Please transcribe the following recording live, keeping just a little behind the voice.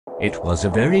It was a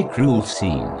very cruel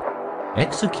scene,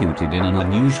 executed in an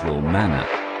unusual manner.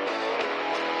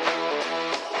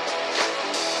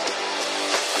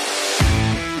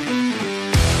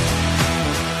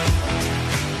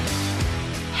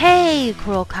 Hey,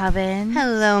 Cruel Coven.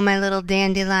 Hello, my little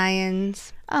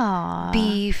dandelions. Aww.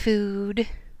 Bee food.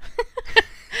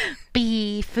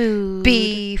 Bee food.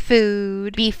 Bee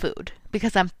food. Bee food.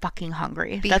 Because I'm fucking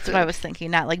hungry. Bee That's food. what I was thinking,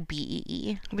 not like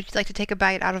B-E-E. Would you like to take a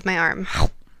bite out of my arm?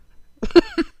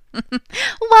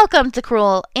 Welcome to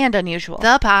Cruel and Unusual.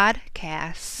 The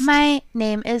podcast. My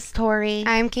name is Tori.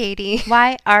 I'm Katie.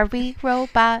 Why are we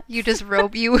robots? You just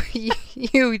you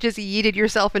just yeeted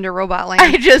yourself into robot land.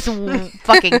 I just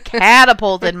fucking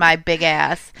catapulted my big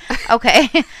ass. Okay.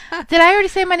 Did I already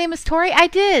say my name is Tori? I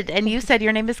did. And you said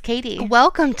your name is Katie.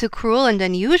 Welcome to Cruel and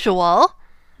Unusual.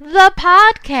 The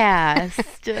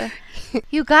podcast.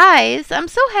 You guys, I'm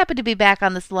so happy to be back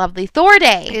on this lovely Thor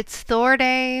Day. It's Thor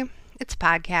Day. It's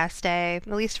podcast day, at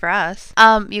least for us.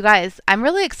 You guys, I'm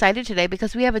really excited today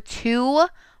because we have a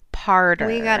two-parter.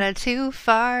 We got a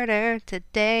two-farter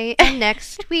today and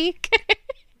next week.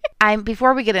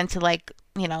 Before we get into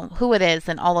who it is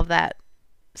and all of that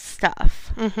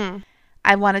stuff,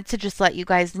 I wanted to just let you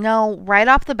guys know right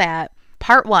off the bat,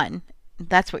 part one,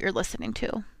 that's what you're listening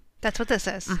to. That's what this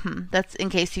is. That's in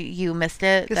case you missed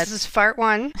it. This is part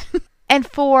one. And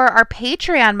for our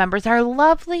Patreon members, our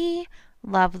lovely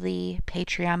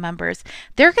Patreon members,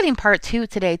 they're getting part two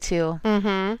today too.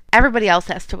 Everybody else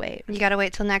has to wait. You gotta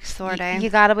wait till next Thor Day.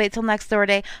 You gotta wait till next Thor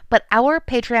Day. But our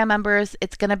Patreon members,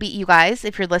 it's gonna be, you guys,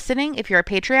 if you're listening, if you're a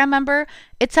Patreon member,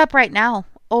 it's up right now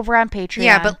over on Patreon.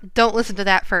 Yeah, but don't listen to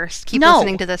that first. Keep No.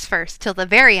 listening to this first till the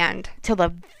very end. Till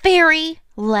the very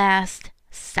last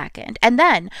second. And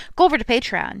then go over to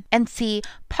Patreon and see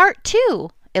part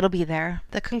two. It'll be there.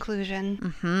 The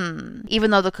conclusion.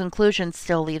 Even though the conclusion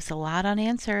still leaves a lot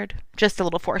unanswered. Just a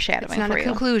little foreshadowing It's not for a you.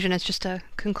 conclusion. It's just a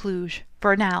conclusion.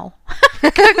 For now.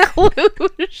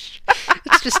 Conclusion.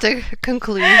 It's just a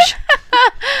conclusion.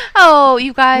 Oh,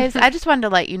 you guys, I just wanted to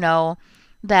let you know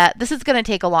that this is going to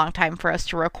take a long time for us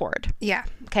to record. Yeah.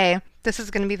 Okay? This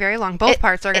is going to be very long. Both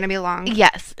parts are going to be long.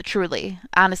 Yes, truly.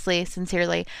 Honestly,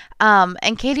 sincerely.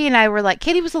 And Katie and I were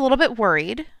Katie was a little bit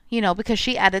worried, because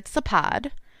she edits the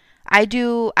pod. I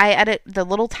edit the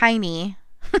little tiny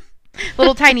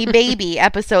baby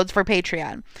episodes for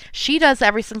Patreon. She does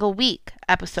every single week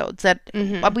episodes that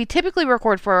we typically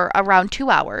record for around 2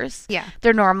 hours. Yeah.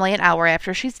 They're normally an hour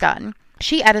after she's done.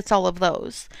 She edits all of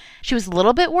those. She was a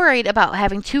little bit worried about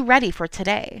having two ready for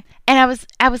today. And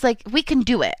I was like, we can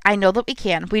do it. I know that we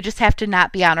can. We just have to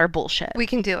not be on our bullshit. We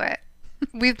can do it.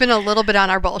 We've been a little bit on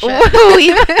our bullshit.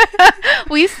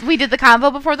 we did the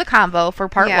convo before the convo for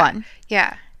part one.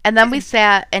 Yeah. And then we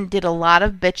sat and did a lot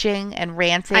of bitching and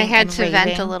ranting. I had and to raving.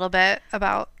 vent a little bit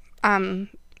about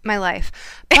my life.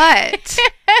 But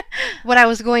what I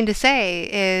was going to say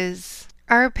is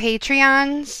our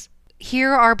Patreons,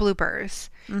 here are bloopers.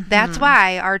 That's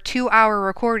why our 2-hour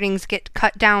recordings get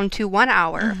cut down to 1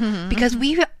 hour. Because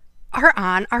we are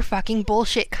on our fucking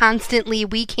bullshit constantly.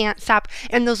 We can't stop.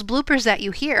 And those bloopers that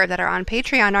you hear that are on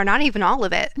Patreon are not even all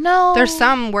of it. No. There's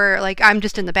some where I'm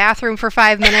just in the bathroom for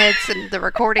 5 minutes and the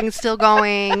recording's still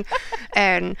going,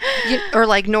 and or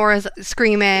Nora's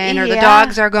screaming or the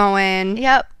dogs are going.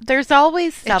 Yep. There's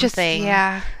always something. Just,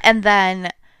 yeah. And then,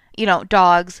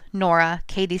 dogs, Nora,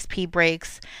 Katie's pee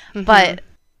breaks.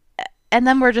 And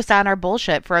then we're just on our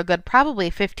bullshit for a good probably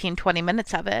 15, 20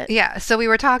 minutes of it. Yeah, so we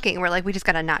were talking. We're we just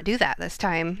got to not do that this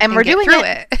time. And we're get doing through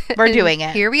it. it. We're doing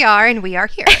it. Here we are, and we are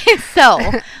here. So.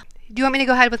 Do you want me to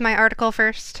go ahead with my article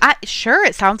first? Sure,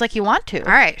 it sounds like you want to.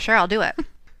 All right, sure, I'll do it.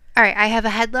 All right, I have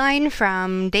a headline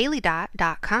from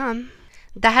dailydot.com.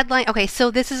 The headline, okay, so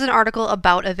this is an article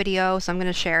about a video, so I'm going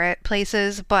to share it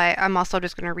places, but I'm also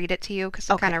just going to read it to you because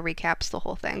it kind of recaps the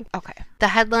whole thing. Okay. The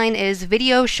headline is,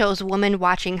 Video Shows Woman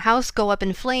Watching House Go Up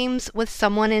in Flames with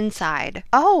Someone Inside.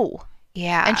 Oh.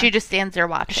 Yeah. And she just stands there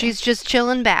watching. She's just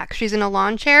chilling back. She's in a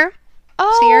lawn chair.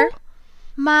 Oh. See her?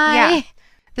 My. Yeah.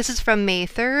 This is from May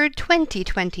 3rd,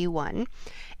 2021,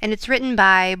 and it's written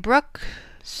by Brooke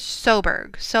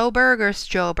Soberg or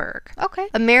Sjoberg. Okay.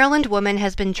 A Maryland woman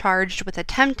has been charged with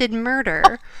attempted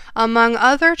murder, among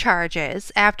other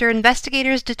charges, after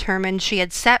investigators determined she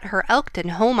had set her Elkton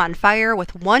home on fire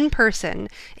with one person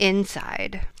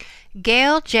inside.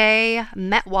 Gail J.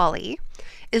 Metwally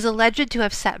is alleged to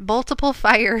have set multiple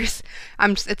fires.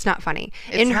 It's not funny.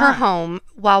 It's in her not. home,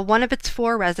 while one of its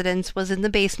 4 residents was in the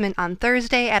basement on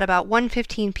Thursday at about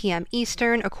 1:15 p.m.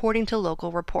 Eastern, according to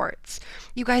local reports.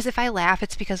 You guys, if I laugh,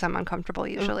 it's because I'm uncomfortable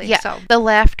usually. Yeah, So. the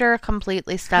laughter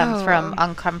completely stems from Oh.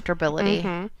 uncomfortability.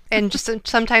 Mhm. And just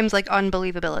sometimes like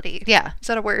unbelievability. Yeah. Is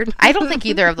that a word? I don't think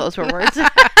either of those were words.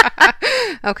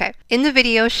 Okay. In the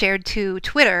video shared to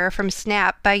Twitter from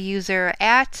Snap by user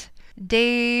at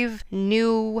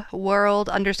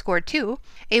DaveNewWorld_2,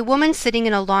 a woman sitting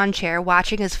in a lawn chair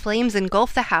watching as flames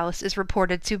engulf the house is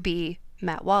reported to be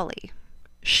Matt Wally.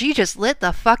 She just lit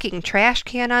the fucking trash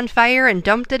can on fire and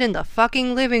dumped it in the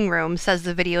fucking living room, says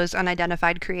the video's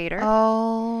unidentified creator.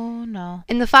 Oh, no.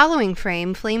 In the following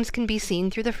frame, flames can be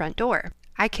seen through the front door.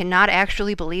 I cannot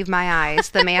actually believe my eyes,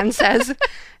 the man says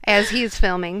as he is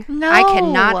filming. No. I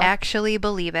cannot actually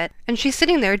believe it. And she's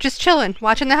sitting there just chilling,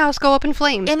 watching the house go up in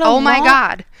flames. In a Oh my lawn-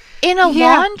 God. In a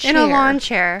lawn chair. In a lawn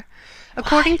chair.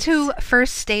 According What? to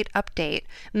First State Update,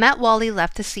 Matt Wally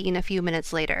left the scene a few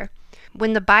minutes later.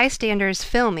 When the bystanders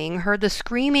filming heard the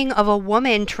screaming of a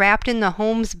woman trapped in the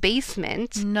home's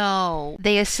basement, No.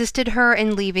 they assisted her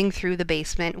in leaving through the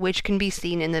basement, which can be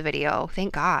seen in the video.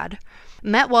 Thank God.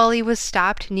 Matt Wally was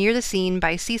stopped near the scene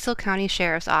by Cecil County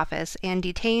Sheriff's Office and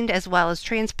detained as well as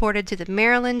transported to the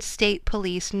Maryland State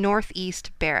Police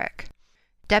Northeast Barrack.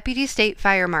 Deputy State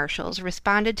Fire Marshals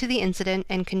responded to the incident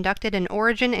and conducted an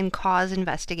origin and cause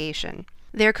investigation.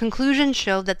 Their conclusions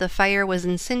showed that the fire was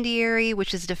incendiary,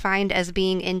 which is defined as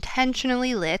being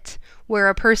intentionally lit, where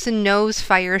a person knows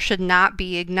fire should not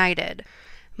be ignited.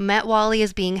 Matt Wally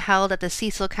is being held at the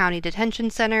Cecil County Detention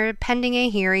Center pending a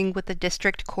hearing with the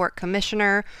District Court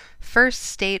Commissioner, First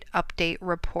State Update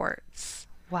reports.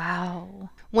 Wow.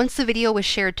 Once the video was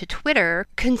shared to Twitter,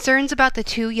 concerns about the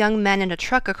 2 young men in a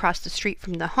truck across the street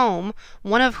from the home,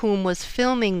 one of whom was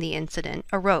filming the incident,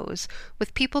 arose,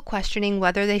 with people questioning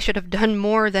whether they should have done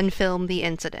more than film the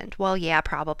incident. Well, yeah,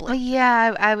 probably. Well,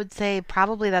 yeah, I would say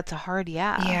probably that's a hard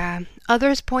yeah. Yeah.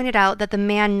 Others pointed out that the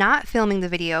man not filming the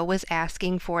video was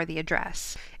asking for the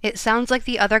address. It sounds like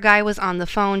the other guy was on the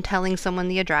phone telling someone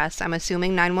the address, I'm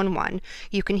assuming 911.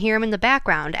 You can hear him in the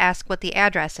background ask what the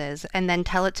address is, and then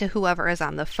tell it to whoever is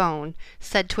on the phone,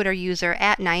 said Twitter user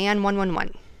at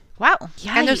Nyan111. Wow.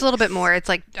 And there's a little bit Yikes. more. It's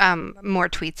like more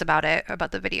tweets about it,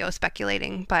 about the video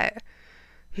speculating. But,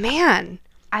 man,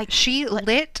 she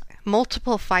lit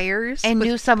multiple fires. And with-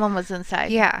 knew someone was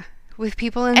inside. Yeah. With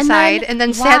people then inside, and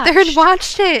then sat there and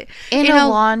watched it In a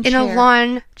lawn in a chair.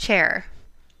 lawn chair.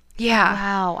 Yeah.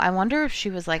 Wow. I wonder if she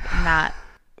was like not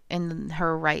in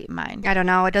her right mind. I don't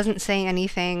know. It doesn't say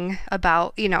anything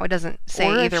about, it doesn't Or say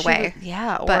if either she way. was-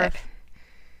 yeah. Or but- if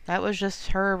that was just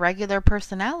her regular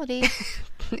personality.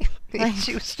 Like-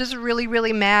 She was just really,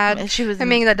 really mad. She was. I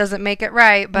mean, that doesn't make it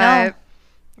right, but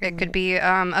No. it could be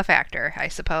a factor, I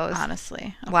suppose.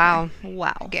 Honestly. Okay. Wow.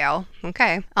 Wow. Gail.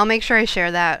 Okay. I'll make sure I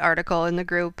share that article in the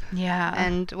group Yeah.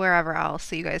 and wherever else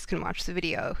so you guys can watch the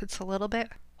video. It's a little bit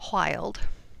wild.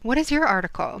 What is your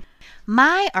article?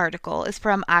 My article is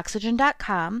from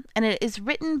Oxygen.com and it is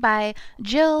written by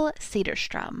Jill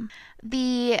Cederstrom.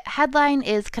 The headline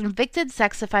is Convicted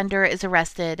Sex Offender is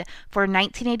Arrested for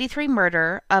 1983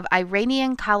 Murder of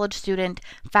Iranian College Student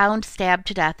Found Stabbed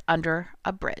to Death Under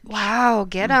a Bridge. Wow,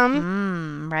 get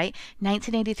 'em. Right?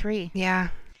 1983. Yeah.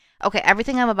 Okay,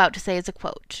 everything I'm about to say is a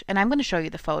quote, and I'm going to show you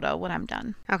the photo when I'm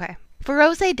done. Okay.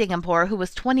 Feroze Dingapour, who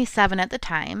was 27 at the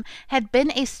time, had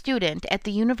been a student at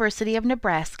the University of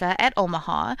Nebraska at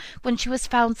Omaha when she was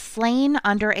found slain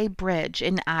under a bridge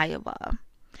in Iowa.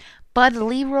 Bud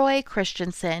Leroy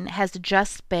Christensen has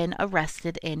just been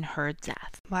arrested in her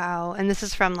death. Wow. And this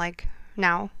is from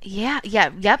now. Yep.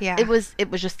 Yeah. It was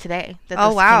just today that Oh,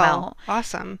 this wow. came out.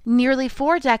 Awesome. Nearly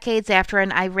 4 decades after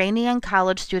an Iranian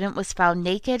college student was found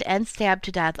naked and stabbed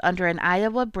to death under an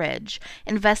Iowa bridge,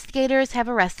 investigators have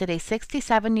arrested a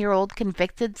 67-year-old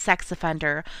convicted sex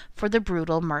offender for the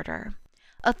brutal murder.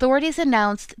 Authorities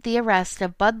announced the arrest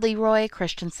of Bud Leroy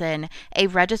Christensen, a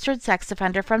registered sex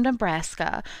offender from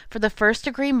Nebraska, for the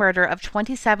first-degree murder of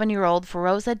 27-year-old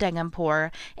Feroze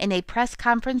Dingapour in a press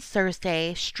conference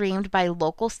Thursday streamed by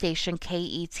local station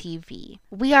KETV.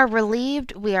 We are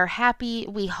relieved, we are happy,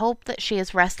 we hope that she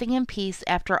is resting in peace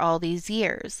after all these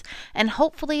years, and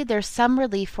hopefully there's some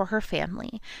relief for her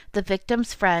family, the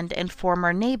victim's friend and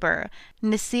former neighbor,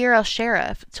 Nasir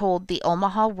El-Sheriff, told the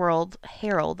Omaha World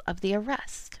Herald of the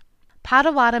arrest.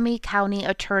 Pottawatomie County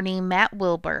Attorney Matt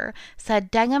Wilbur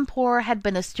said Dingapour had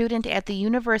been a student at the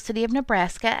University of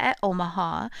Nebraska at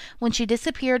Omaha when she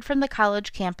disappeared from the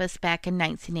college campus back in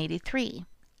 1983.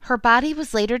 Her body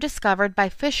was later discovered by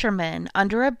fishermen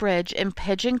under a bridge in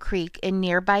Pigeon Creek in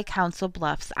nearby Council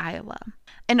Bluffs, Iowa.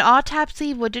 An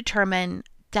autopsy would determine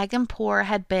Dagenpur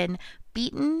had been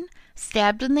beaten,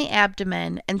 stabbed in the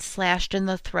abdomen, and slashed in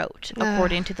the throat,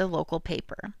 according to the local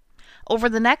paper. Over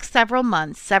the next several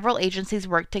months, several agencies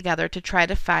worked together to try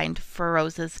to find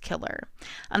Feroza's killer.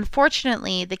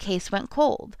 Unfortunately, the case went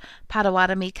cold,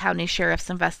 Pottawatomie County Sheriff's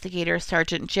investigator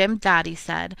Sergeant Jim Dottie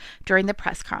said during the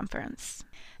press conference.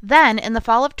 Then, in the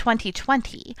fall of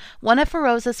 2020, one of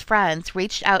Feroza's friends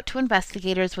reached out to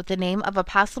investigators with the name of a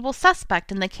possible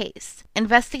suspect in the case.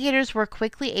 Investigators were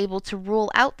quickly able to rule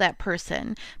out that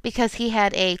person because he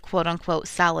had a quote-unquote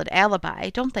solid alibi,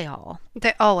 don't they all?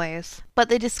 They always. But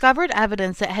they discovered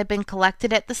evidence that had been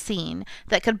collected at the scene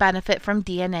that could benefit from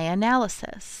DNA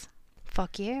analysis.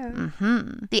 Fuck yeah.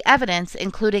 The evidence,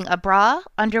 including a bra,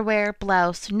 underwear,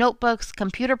 blouse, notebooks,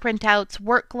 computer printouts,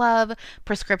 work glove,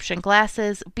 prescription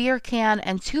glasses, beer can,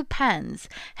 and 2 pens,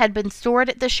 had been stored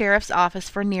at the sheriff's office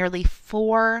for nearly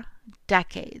 4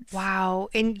 decades. Wow.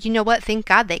 And you know what? Thank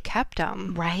God they kept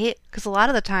them. Right? Because a lot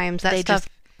of the times that They stuff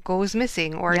just- goes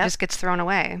missing or it Yep. just gets thrown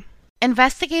away.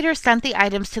 Investigators sent the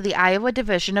items to the Iowa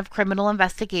Division of Criminal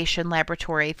Investigation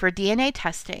Laboratory for DNA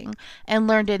testing and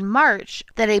learned in March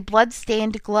that a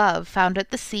blood-stained glove found at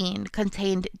the scene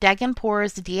contained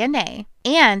Dagenpur's DNA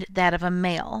and that of a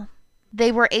male. They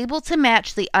were able to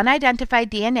match the unidentified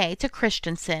DNA to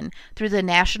Christensen through the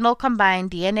National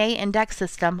Combined DNA Index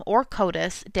System, or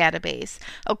CODIS, database,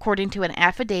 according to an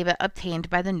affidavit obtained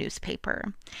by the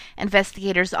newspaper.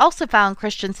 Investigators also found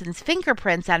Christensen's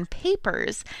fingerprints on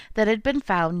papers that had been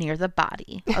found near the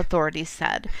body, authorities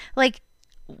said. Like,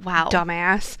 wow.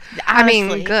 Dumbass. I Honestly.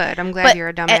 mean, good. I'm glad But, you're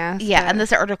a dumbass. yeah, but- and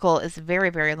this article is very,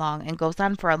 very long and goes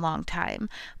on for a long time.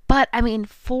 But, I mean,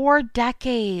 4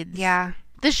 decades. Yeah.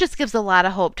 This just gives a lot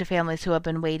of hope to families who have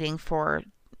been waiting for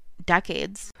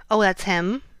decades. Oh, that's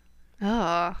him?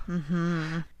 Oh.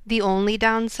 The only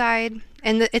downside,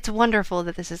 and it's wonderful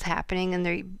that this is happening and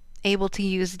they're able to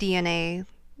use DNA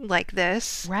like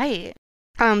this. Right.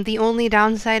 The only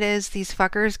downside is these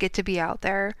fuckers get to be out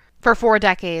there For 4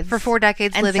 decades. for 4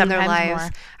 decades And living their sometimes lives. more.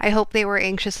 I hope they were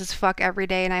anxious as fuck every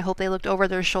day, and I hope they looked over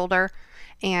their shoulder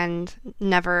and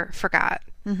never forgot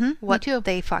what too.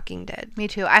 they fucking did. Me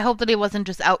too. I hope that he wasn't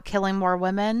just out killing more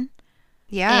women.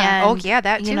 Yeah. And, Oh, yeah,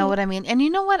 that too. You know what I mean? And you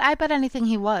know what? I bet anything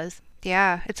he was.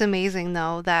 Yeah, it's amazing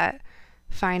though that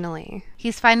finally.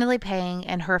 He's finally paying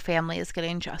and her family is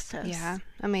getting justice. Yeah,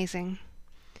 amazing.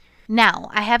 Now,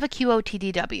 I have a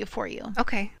QOTDW for you.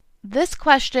 Okay. This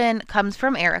question comes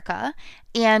from Erica,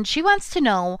 and she wants to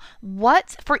know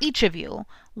for each of you,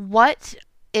 what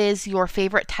is your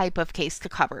favorite type of case to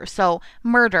cover? So,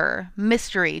 murder,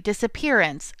 mystery,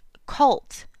 disappearance,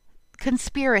 cult,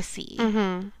 conspiracy.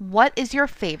 What is your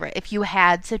favorite if you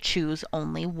had to choose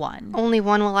only one? Only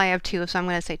one. Well, I have 2, so I'm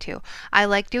going to say 2. I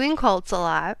like doing cults a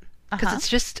lot because it's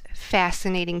just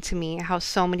fascinating to me how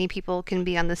so many people can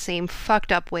be on the same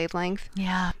fucked up wavelength.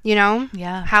 Yeah. You know?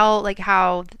 Yeah. How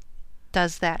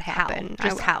does that happen? How?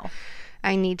 Just how?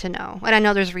 I need to know. And I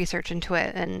know there's research into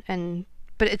it and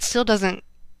but it still doesn't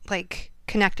like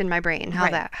connect in my brain how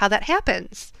Right. that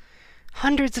happens.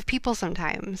 Hundreds of people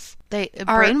sometimes.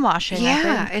 Brainwashing. I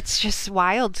Yeah, think. it's just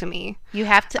wild to me. You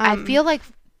have to, I feel like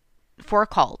for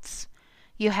cults,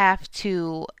 you have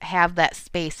to have that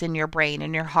space in your brain,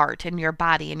 in your heart, in your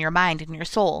body, in your mind, in your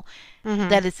soul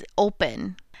that is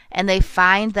open. And they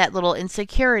find that little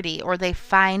insecurity or they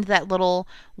find that little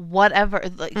whatever,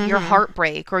 like your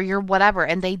heartbreak or your whatever,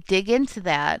 and they dig into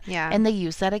that Yeah. and they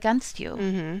use that against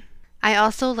you. I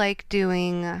also like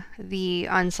doing the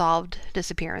unsolved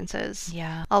disappearances.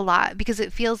 Yeah. A lot because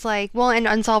it feels like, well, and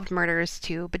unsolved murders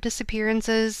too, but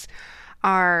disappearances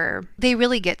they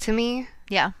really get to me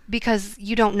Yeah. because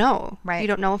you don't know. Right. You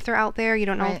don't know if they're out there. You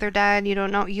don't know Right. if they're dead. You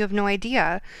don't know. You have no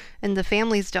idea. And the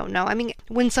families don't know. I mean,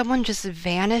 when someone just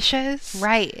vanishes,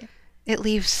 Right. it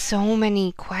leaves so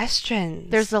many questions.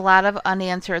 There's a lot of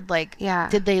unanswered, like, Yeah.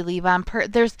 did they leave on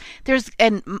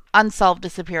and unsolved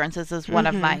disappearances is one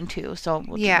of mine too. So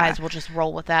Yeah. might as well just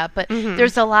roll with that. But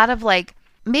there's a lot of like,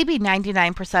 maybe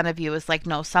 99% of you is like,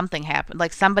 no, something happened.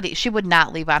 Like she would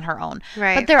not leave on her own.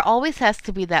 Right. But there always has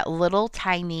to be that little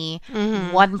tiny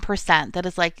 1% that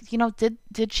is like,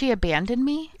 did she abandon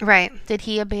me? right. Did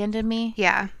he abandon me?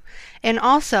 Yeah. And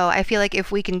also, I feel like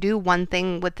if we can do one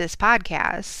thing with this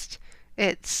podcast,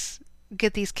 it's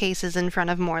get these cases in front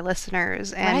of more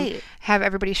listeners and Right. have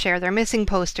everybody share their missing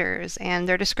posters and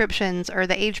their descriptions or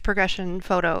the age progression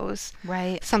photos.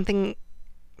 Right. Something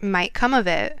might come of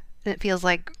it. And it feels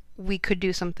like we could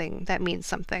do something that means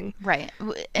something. Right.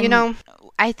 You know?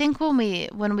 I think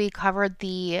when we covered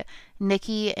the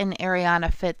Nikki and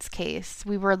Ariana Fitz case,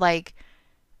 we were like,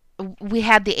 we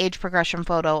had the age progression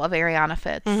photo of Ariana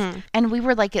Fitz, and we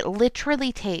were like, it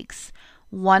literally takes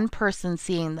one person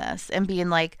seeing this and being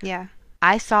like, Yeah.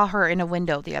 I saw her in a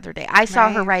window the other day. I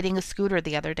saw her Right. riding a scooter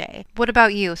the other day. What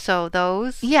about you? So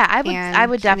those? Yeah, I would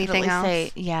And definitely anything say,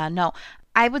 else? yeah, no.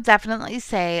 I would definitely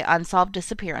say unsolved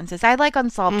disappearances. I like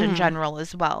unsolved in general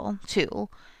as well, too.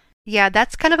 Yeah,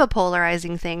 that's kind of a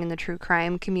polarizing thing in the true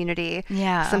crime community.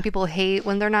 Yeah. Some people hate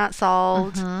when they're not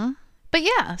solved. But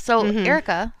yeah, so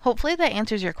Erica, hopefully that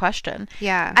answers your question.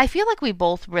 Yeah. I feel like we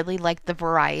both really like the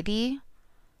variety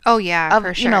Oh, yeah, of,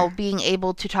 for sure. you know, being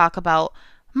able to talk about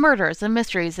murders and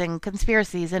mysteries and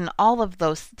conspiracies and all of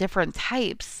those different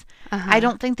types. I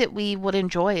don't think that we would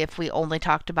enjoy if we only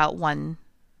talked about one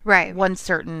Right.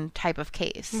 certain type of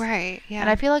case. Right, yeah. And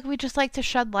I feel like we just like to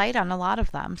shed light on a lot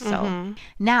of them. So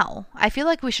now I feel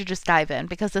like we should just dive in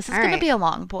because this is All going to right. be a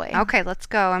long boy. Okay, let's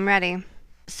go. I'm ready.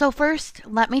 So first,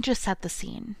 let me just set the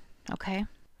scene, okay?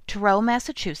 Truro,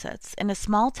 Massachusetts, in a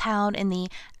small town in the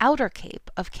outer Cape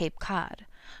of Cape Cod.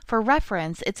 For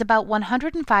reference, it's about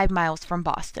 105 miles from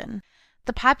Boston.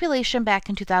 The population back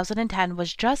in 2010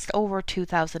 was just over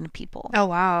 2,000 people. Oh,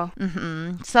 wow.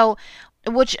 So,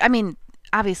 which, I mean,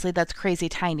 obviously that's crazy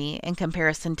tiny in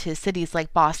comparison to cities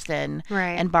like Boston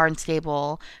Right. and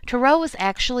Barnstable. Truro is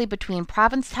actually between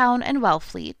Provincetown and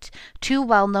Wellfleet, two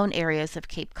well-known areas of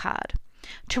Cape Cod.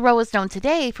 Truro is known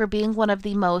today for being one of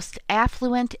the most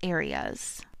affluent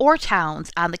areas or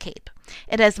towns on the Cape.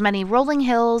 It has many rolling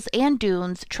hills and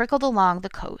dunes trickled along the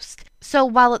coast. So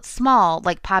while it's small,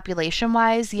 like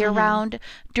population-wise, year-round,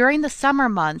 during the summer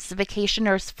months,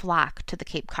 vacationers flock to the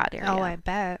Cape Cod area. Oh, I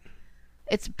bet.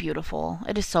 It's beautiful.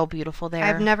 It is so beautiful there.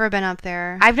 I've never been up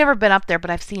there. I've never been up there,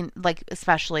 but I've seen, like,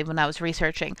 especially when I was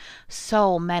researching,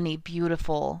 so many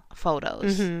beautiful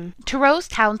photos. Turo's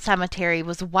Town Cemetery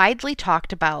was widely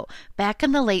talked about back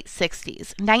in the late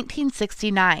 60s,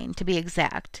 1969 to be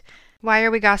exact. Why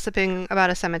are we gossiping about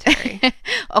a cemetery?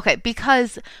 Okay,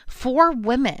 because 4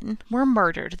 women were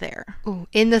murdered there. Ooh,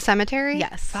 in the cemetery?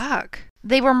 Yes. Fuck.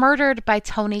 They were murdered by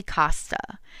Tony Costa.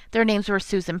 Their names were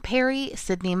Susan Perry,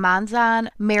 Sidney Manzan,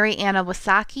 Mary Anna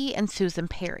Wasaki, and Susan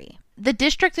Perry. The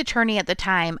district attorney at the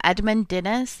time, Edmund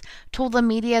Dennis, told the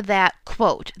media that,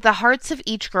 quote, the hearts of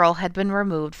each girl had been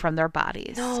removed from their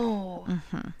bodies. No.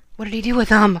 What did he do with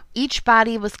them? Each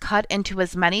body was cut into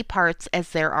as many parts as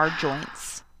there are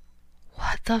joints.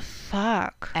 What the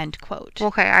fuck? End quote.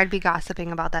 Okay, I'd be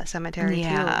gossiping about that cemetery too.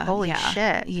 Holy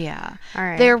shit. Yeah. All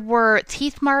right. There were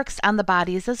teeth marks on the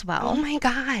bodies as well. Oh my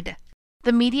god.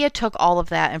 The media took all of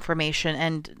that information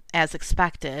and, as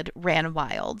expected, ran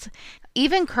wild.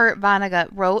 Even Kurt Vonnegut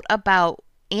wrote about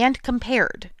and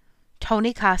compared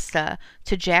Tony Costa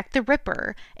to Jack the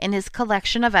Ripper in his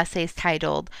collection of essays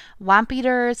titled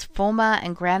Wampeaters, Foma,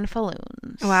 and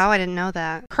Granfalloons. Wow, I didn't know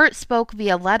that. Kurt spoke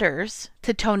via letters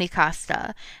to Tony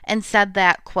Costa and said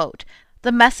that, quote,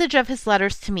 the message of his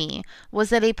letters to me was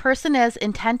that a person as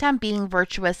intent on being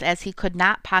virtuous as he could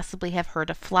not possibly have hurt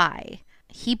a fly.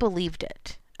 He believed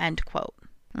it, end quote.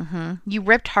 You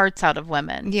ripped hearts out of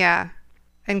women. Yeah.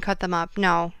 And cut them up.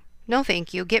 No. No,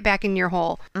 thank you. Get back in your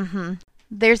hole.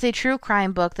 There's a true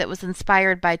crime book that was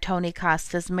inspired by Tony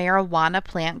Costa's marijuana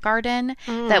plant garden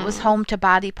that was home to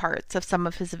body parts of some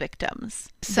of his victims.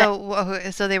 So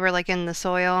they were like in the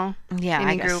soil? Yeah, and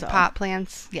I he guess grew so. pot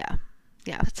plants? Yeah.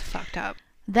 That's fucked up.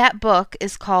 That book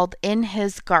is called In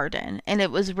His Garden, and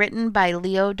it was written by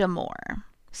Leo D'Amour.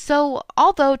 So,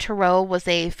 although Truro was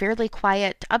a fairly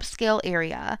quiet, upscale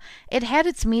area, it had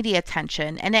its media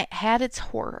attention and it had its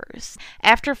horrors.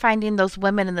 After finding those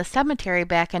women in the cemetery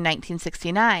back in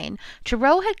 1969,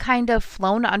 Truro had kind of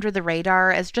flown under the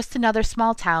radar as just another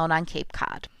small town on Cape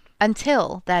Cod.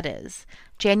 Until, that is,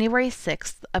 January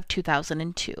 6th of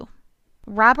 2002.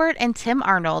 Robert and Tim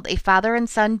Arnold, a father and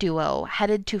son duo,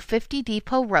 headed to 50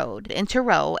 Depot Road in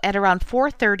Truro at around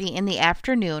 4:30 in the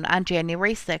afternoon on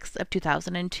January 6th of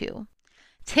 2002.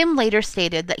 Tim later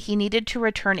stated that he needed to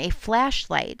return a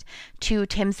flashlight to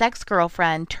Tim's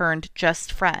ex-girlfriend turned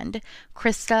just friend,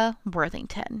 Krista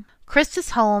Worthington. Krista's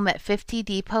home at 50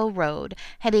 Depot Road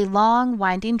had a long,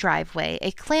 winding driveway,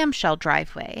 a clamshell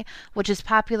driveway, which is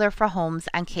popular for homes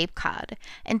on Cape Cod,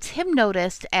 and Tim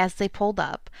noticed as they pulled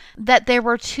up that there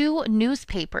were 2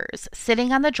 newspapers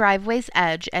sitting on the driveway's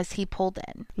edge as he pulled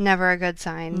in. Never a good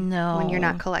sign. No. When you're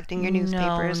not collecting your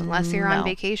newspapers, unless you're no. on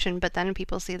vacation, but then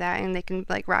people see that and they can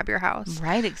like rob your house.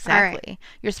 Right, exactly.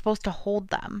 You're supposed to hold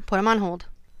them. Put them on hold.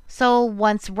 So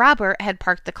once Robert had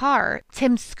parked the car,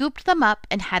 Tim scooped them up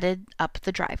and headed up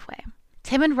the driveway.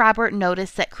 Tim and Robert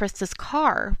noticed that Krista's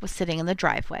car was sitting in the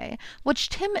driveway, which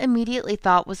Tim immediately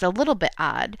thought was a little bit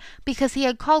odd because he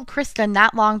had called Krista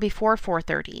not long before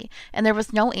 4:30 and there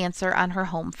was no answer on her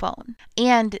home phone.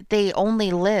 And they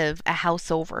only live a house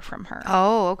over from her.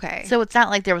 Oh, okay. So it's not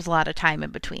like there was a lot of time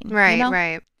in between. Right, you know?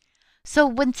 right. So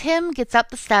when Tim gets up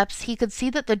the steps, he could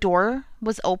see that the door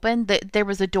was open. There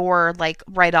was a door like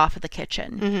right off of the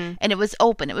kitchen and it was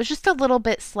open. It was just a little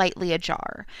bit slightly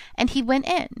ajar. And he went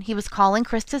in. He was calling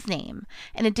Krista's name.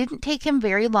 And it didn't take him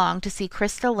very long to see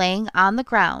Krista laying on the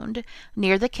ground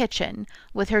near the kitchen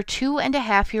with her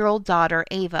 2.5-year-old daughter,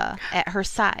 Ava, at her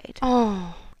side.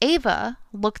 Oh. Ava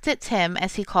looked at Tim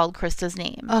as he called Krista's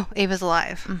name. Oh, Ava's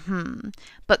alive.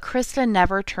 But Krista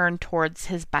never turned towards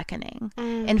his beckoning.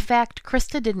 In fact,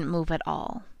 Krista didn't move at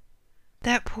all.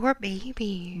 That poor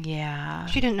baby. Yeah.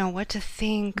 She didn't know what to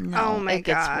think. No, oh my it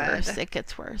gets God. worse. It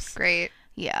gets worse. Great.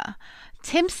 Yeah.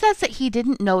 Tim says that he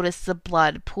didn't notice the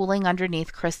blood pooling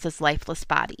underneath Krista's lifeless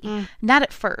body. Not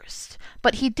at first.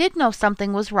 But he did know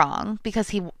something was wrong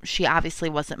because she obviously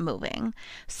wasn't moving.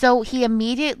 So he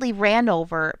immediately ran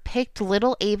over, picked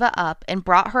little Ava up, and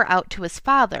brought her out to his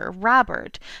father,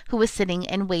 Robert, who was sitting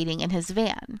and waiting in his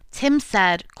van. Tim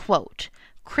said, quote,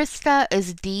 "Krista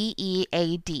is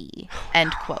D-E-A-D,"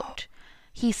 end quote.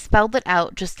 He spelled it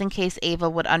out just in case Ava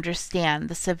would understand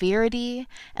the severity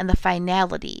and the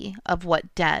finality of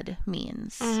what dead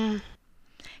means.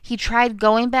 He tried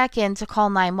going back in to call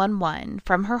 911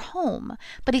 from her home,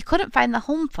 but he couldn't find the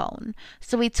home phone,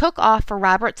 so he took off for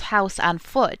Robert's house on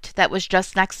foot that was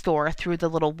just next door through the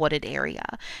little wooded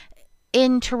area.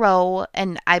 In Truro,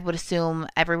 and I would assume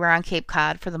everywhere on Cape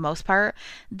Cod for the most part,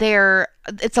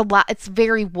 it's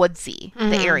very woodsy,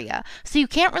 the area. So you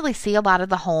can't really see a lot of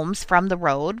the homes from the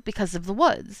road because of the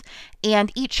woods. And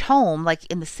each home, like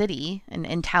in the city and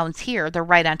in towns here, they're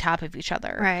right on top of each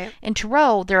other. Right. In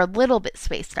Truro, they're a little bit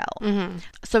spaced out.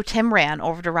 So Tim ran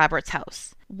over to Robert's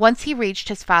house. Once he reached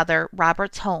his father,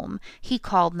 Robert's home, he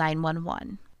called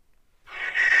 911.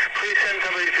 Please send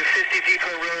somebody to 50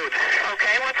 Depot Road.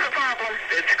 Okay, what's the problem?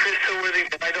 It's Krista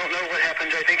Worthington. I don't know what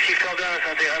happened. I think she fell down or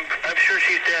something. I'm sure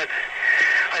she's dead.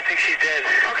 I think she's dead.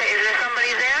 Okay, is there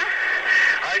somebody there?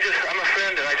 I'm a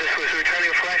friend, and I just was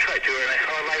returning a flashlight to her, and I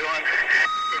saw a light on.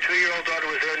 Her 2-year-old daughter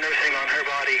was there nursing on her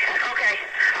body. Okay,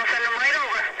 I'll send them right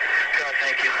over. God,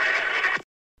 thank you.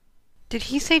 Did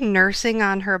he say nursing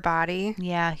on her body?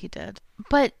 Yeah, he did.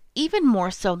 But even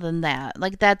more so than that,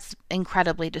 like that's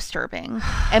incredibly disturbing,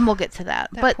 and we'll get to that.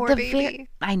 But poor baby.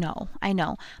 I know.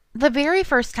 The very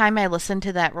first time I listened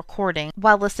to that recording,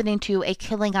 while listening to A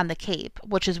Killing on the Cape,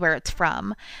 which is where it's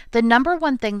from, the number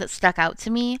one thing that stuck out to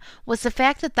me was the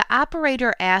fact that the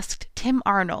operator asked Tim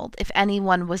Arnold if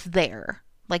anyone was there,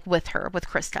 like with her, with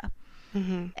Krista.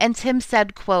 And Tim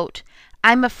said, quote,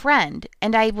 "I'm a friend,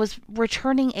 and I was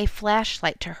returning a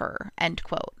flashlight to her," end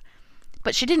quote.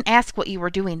 But she didn't ask what you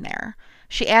were doing there.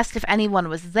 She asked if anyone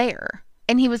was there.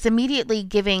 And he was immediately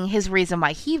giving his reason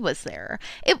why he was there.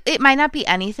 It might not be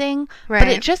anything, but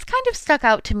it just kind of stuck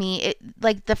out to me.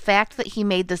 Like the fact that he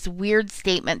made this weird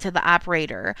statement to the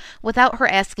operator without her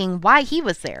asking why he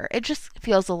was there. It just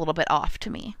feels a little bit off to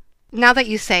me. Now that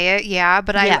you say it, yeah,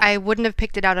 but Yeah. I wouldn't have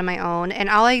picked it out on my own. And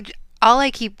all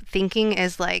I keep thinking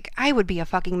is like, I would be a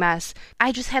fucking mess.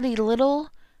 I just had a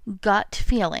little gut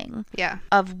feeling Yeah.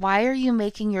 of why are you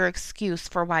making your excuse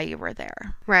for why you were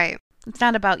there? Right. It's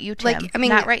not about you, Tim. Like, I mean,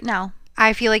 not right now.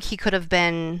 I feel like he could have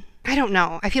been, I don't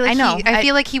know. I feel like I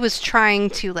feel like he was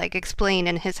trying to like explain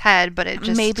in his head, but it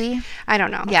just Maybe. I don't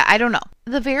know. Yeah, I don't know.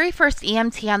 The very first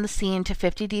EMT on the scene to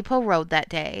 50 Depot Road that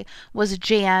day was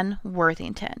Jan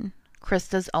Worthington,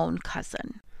 Krista's own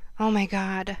cousin. Oh my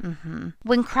God.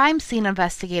 When crime scene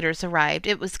investigators arrived,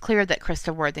 it was clear that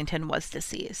Krista Worthington was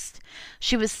deceased.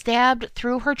 She was stabbed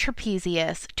through her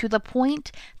trapezius to the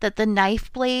point that the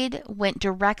knife blade went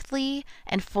directly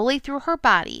and fully through her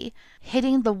body,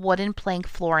 hitting the wooden plank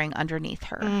flooring underneath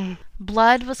her.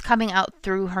 Blood was coming out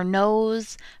through her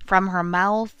nose, from her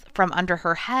mouth, from under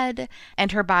her head,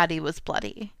 and her body was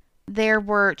bloody. There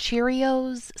were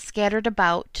Cheerios scattered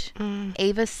about,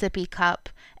 Ava's sippy cup,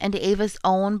 and Ava's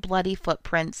own bloody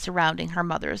footprints surrounding her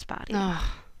mother's body. Ugh.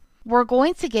 We're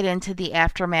going to get into the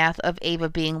aftermath of Ava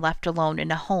being left alone in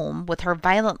a home with her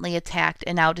violently attacked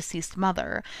and now deceased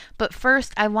mother. But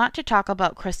first, I want to talk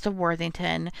about Krista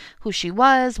Worthington, who she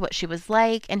was, what she was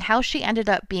like, and how she ended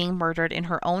up being murdered in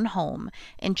her own home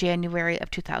in January of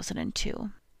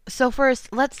 2002. So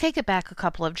first, let's take it back a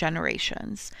couple of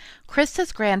generations.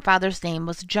 Krista's grandfather's name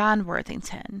was John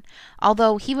Worthington,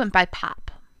 although he went by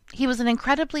Pop. He was an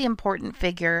incredibly important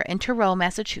figure in Truro,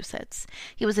 Massachusetts.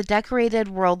 He was a decorated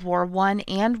World War I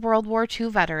and World War II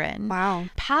veteran. Wow.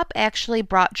 Pop actually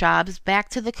brought jobs back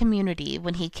to the community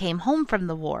when he came home from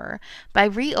the war by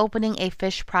reopening a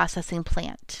fish processing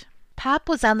plant. Pop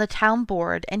was on the town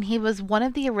board, and he was one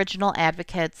of the original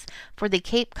advocates for the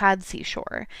Cape Cod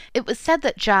seashore. It was said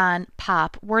that John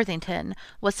Pop Worthington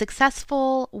was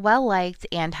successful, well-liked,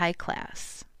 and high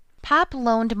class. Pop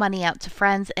loaned money out to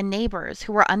friends and neighbors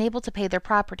who were unable to pay their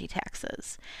property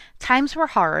taxes. Times were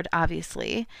hard,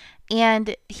 obviously,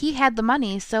 and he had the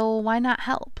money, so why not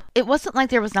help? It wasn't like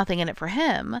there was nothing in it for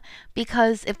him,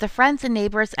 because if the friends and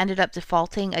neighbors ended up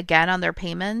defaulting again on their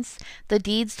payments, the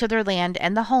deeds to their land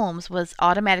and the homes was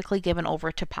automatically given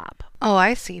over to Pop. Oh,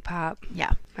 I see, Pop.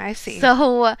 Yeah. I see.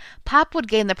 So Pop would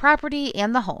gain the property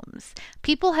and the homes.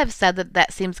 People have said that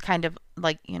that seems kind of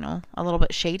like, a little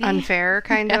bit shady. Unfair,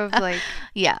 kind of like.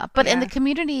 Yeah, but in Yeah. the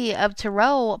community of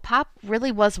Truro, Pop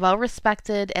really was well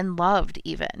respected and loved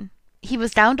even. He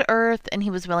was down to earth and he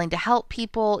was willing to help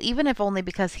people, even if only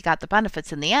because he got the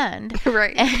benefits in the end.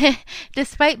 Right.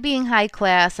 Despite being high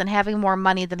class and having more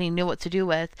money than he knew what to do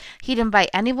with, he'd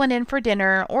invite anyone in for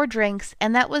dinner or drinks,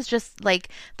 and that was just like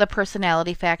the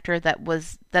personality factor that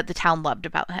the town loved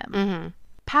about him. Mm-hmm.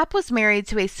 Pop was married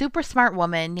to a super smart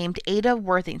woman named Ada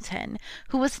Worthington,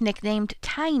 who was nicknamed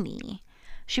Tiny.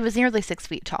 She was nearly 6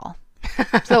 feet tall.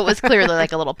 So it was clearly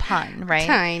like a little pun, right?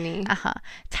 Tiny.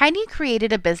 Tiny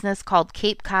created a business called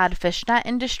Cape Cod Fishnet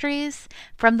Industries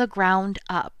from the ground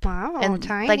up. Wow, And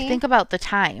Tiny. like think about the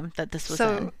time that this was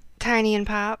So, in. Tiny and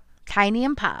Pop. Tiny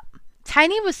and Pop.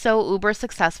 Tiny was so uber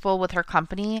successful with her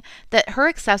company that her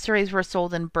accessories were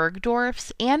sold in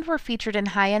Bergdorf's and were featured in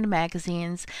high-end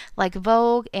magazines like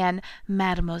Vogue and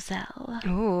Mademoiselle.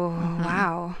 Oh,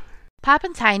 wow. Pop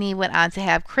and Tiny went on to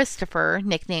have Christopher,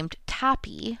 nicknamed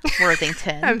Toppy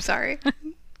Worthington. I'm sorry.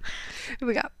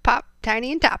 We got Pop,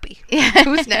 Tiny, and Toppy. Yeah.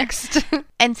 Who's next?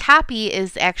 And Toppy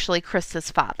is actually Krista's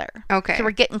father. Okay. So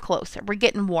we're getting closer. We're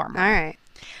getting warmer. All right.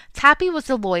 Toppy was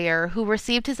a lawyer who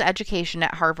received his education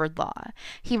at Harvard Law.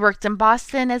 He worked in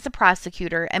Boston as a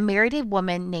prosecutor and married a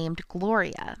woman named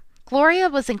Gloria. Gloria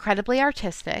was incredibly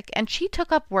artistic, and she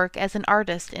took up work as an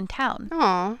artist in town.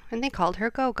 Oh, and they called her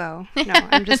Go-Go. No,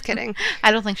 I'm just kidding. I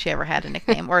don't think she ever had a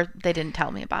nickname, or they didn't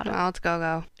tell me about it. Well, it's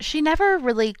Go-Go. She never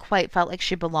really quite felt like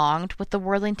she belonged with the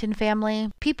Worthington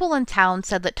family. People in town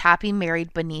said that Toppy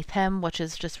married beneath him, which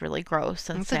is just really gross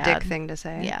and That's sad. a dick thing to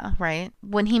say. Yeah, right.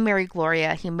 When he married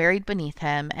Gloria, he married beneath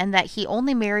him, and that he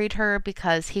only married her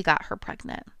because he got her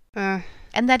pregnant. And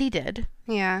that he did.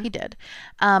 Yeah. He did.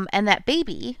 And that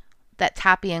baby that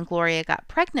Toppy and Gloria got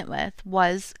pregnant with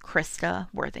was Krista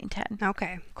Worthington.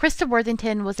 Okay. Krista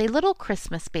Worthington was a little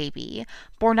Christmas baby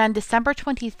born on December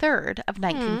 23rd of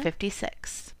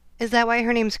 1956. Is that why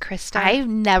her name's Krista? I've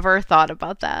never thought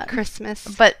about that. Christmas.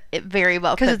 But it very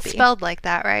well could Because be. it's spelled like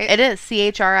that, right? It is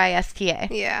Christa.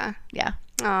 Yeah. Yeah.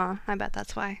 Oh, I bet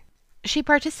that's why. She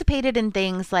participated in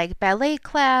things like ballet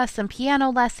class and piano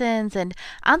lessons, and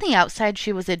on the outside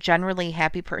she was a generally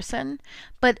happy person.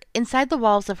 But inside the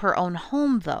walls of her own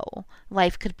home, though,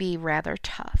 life could be rather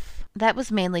tough. That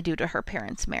was mainly due to her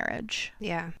parents' marriage.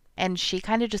 Yeah. And she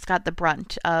kind of just got the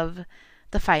brunt of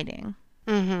the fighting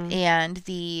and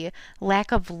the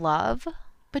lack of love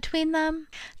between them.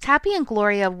 Toppy and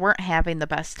Gloria weren't having the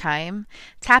best time.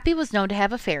 Toppy was known to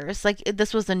have affairs. Like,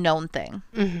 this was a known thing,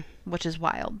 which is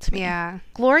wild to me. Yeah.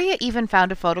 Gloria even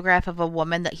found a photograph of a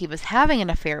woman that he was having an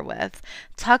affair with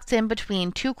tucked in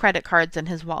between 2 credit cards in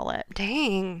his wallet.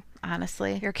 Dang.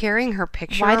 Honestly. You're carrying her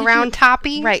picture Why did around, you-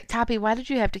 Toppy? Right, Toppy, why did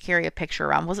you have to carry a picture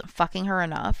around? Wasn't fucking her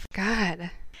enough?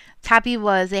 God. Toppy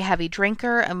was a heavy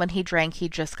drinker, and when he drank, he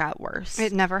just got worse.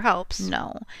 It never helps.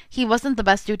 No. He wasn't the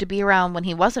best dude to be around when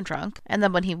he wasn't drunk, and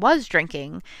then when he was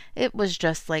drinking, it was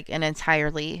just like an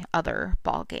entirely other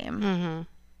ball game.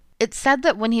 It's said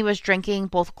that when he was drinking,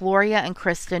 both Gloria and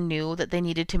Kristen knew that they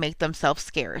needed to make themselves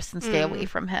scarce and stay away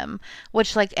from him,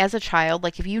 which, like, as a child,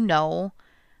 like, if you know,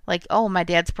 like, oh, my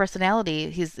dad's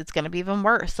personality, it's going to be even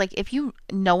worse. Like, if you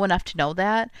know enough to know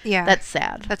that, Yeah. that's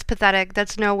sad. That's pathetic.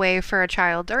 That's no way for a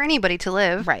child or anybody to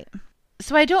live. Right.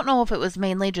 So I don't know if it was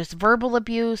mainly just verbal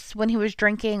abuse when he was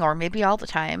drinking, or maybe all the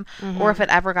time, or if it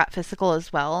ever got physical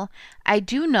as well. I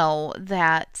do know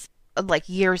that, like,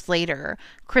 years later,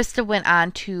 Krista went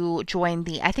on to join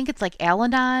I think it's like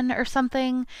Al-Anon or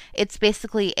something. It's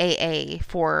basically AA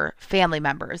for family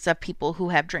members of people who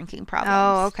have drinking problems.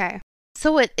 Oh, okay.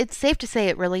 So it's safe to say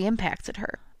it really impacted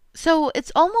her. So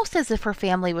it's almost as if her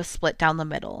family was split down the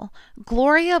middle.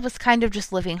 Gloria was kind of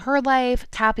just living her life,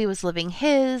 Toppy was living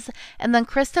his, and then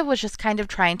Krista was just kind of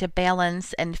trying to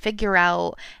balance and figure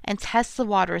out and test the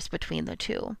waters between the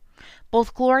two.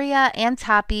 Both Gloria and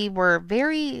Toppy were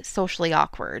very socially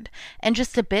awkward and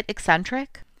just a bit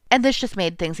eccentric. And this just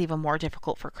made things even more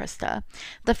difficult for Krista.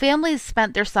 The families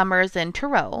spent their summers in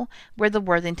Truro, where the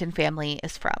Worthington family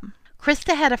is from.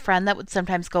 Krista had a friend that would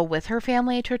sometimes go with her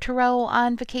family to Truro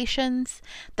on vacations.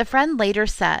 The friend later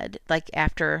said, like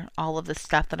after all of the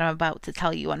stuff that I'm about to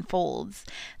tell you unfolds,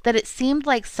 that it seemed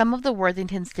like some of the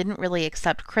Worthingtons didn't really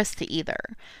accept Krista either.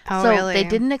 Oh, so really? they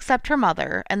didn't accept her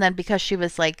mother, and then because she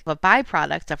was like a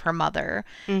byproduct of her mother,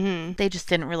 they just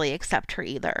didn't really accept her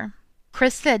either.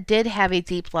 Krista did have a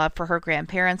deep love for her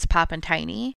grandparents, Pop and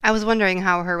Tiny. I was wondering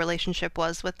how her relationship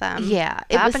was with them. Yeah,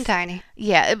 Pop and Tiny.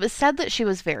 Yeah, it was said that she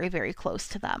was very, very close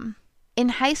to them. In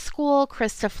high school,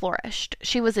 Krista flourished.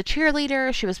 She was a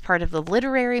cheerleader. She was part of the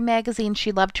literary magazine.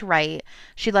 She loved to write.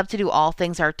 She loved to do all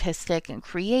things artistic and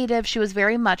creative. She was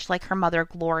very much like her mother,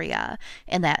 Gloria,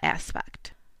 in that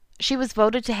aspect. She was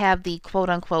voted to have the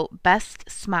quote-unquote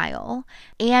best smile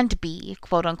and be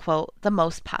quote-unquote the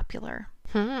most popular.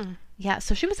 Yeah,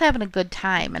 so she was having a good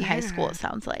time in high school, it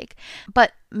sounds like.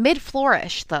 But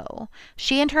mid-flourish, though,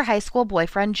 she and her high school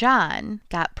boyfriend, John,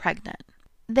 got pregnant.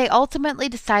 They ultimately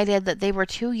decided that they were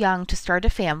too young to start a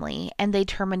family, and they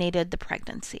terminated the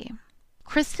pregnancy.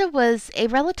 Krista was a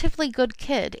relatively good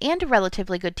kid and a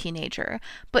relatively good teenager,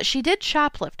 but she did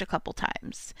shoplift a couple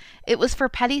times. It was for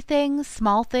petty things,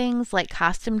 small things like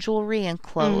costume jewelry and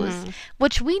clothes,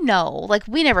 which we know, like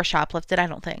we never shoplifted, I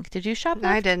don't think. Did you shoplift?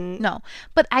 I didn't. No.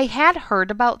 But I had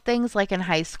heard about things like in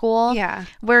high school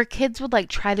where kids would like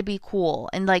try to be cool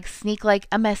and like sneak like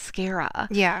a mascara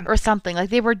or something.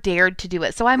 Like they were dared to do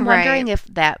it. So I'm wondering if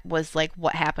that was like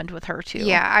what happened with her too.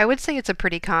 Yeah, I would say it's a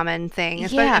pretty common thing,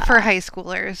 especially for high schoolers,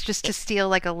 just to steal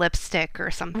like a lipstick or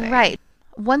something. Right.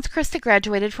 Once Krista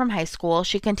graduated from high school,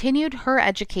 she continued her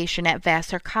education at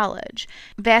Vassar College.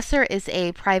 Vassar is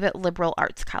a private liberal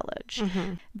arts college.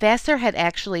 Vassar had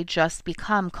actually just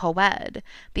become co-ed.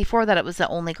 Before that, it was the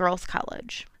only girls'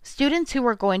 college. Students who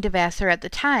were going to Vassar at the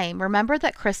time remember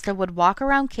that Krista would walk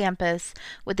around campus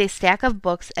with a stack of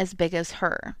books as big as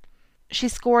her. She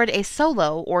scored a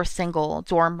solo or single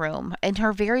dorm room in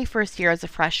her very first year as a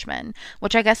freshman,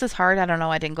 which I guess is hard. I don't know.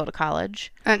 I didn't go to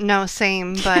college. No,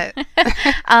 same, but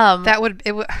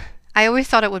I always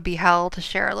thought it would be hell to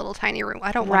share a little tiny room.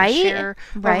 I don't want to share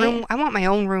a room. I want my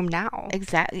own room now.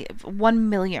 Exactly.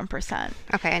 1,000,000%.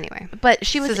 Okay, anyway. But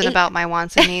she this was isn't about my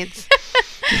wants and needs.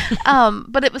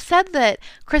 But it was said that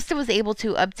Krista was able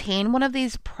to obtain one of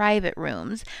these private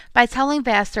rooms by telling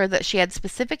Vassar that she had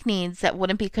specific needs that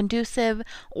wouldn't be conducive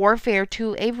or fair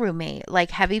to a roommate,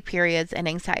 like heavy periods and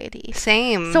anxiety.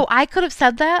 Same. So I could have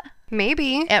said that.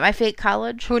 Maybe. At my fake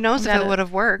college. Who knows if it would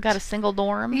have worked. Got a single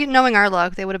dorm. Knowing our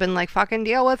luck, they would have been like, fucking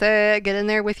deal with it. Get in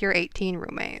there with your 18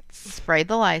 roommates. Spray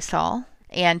the Lysol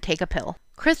and take a pill.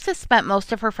 Krista spent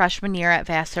most of her freshman year at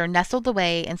Vassar nestled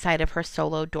away inside of her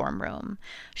solo dorm room.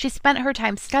 She spent her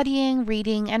time studying,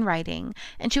 reading, and writing,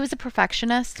 and she was a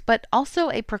perfectionist, but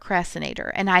also a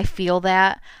procrastinator, and I feel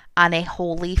that on a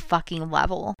holy fucking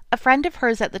level. A friend of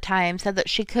hers at the time said that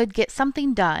she could get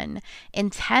something done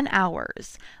in 10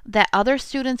 hours that other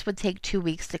students would take 2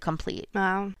 weeks to complete.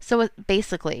 Wow. So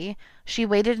basically, she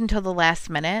waited until the last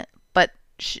minute, but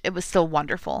it was still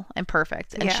wonderful and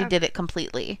perfect, and she did it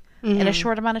completely in a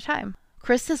short amount of time.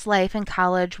 Krista's life in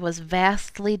college was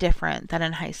vastly different than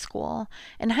in high school.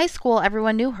 In high school,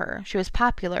 everyone knew her. She was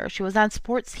popular. She was on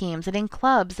sports teams and in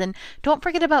clubs, and don't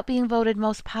forget about being voted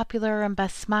most popular and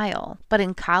best smile. But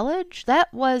in college,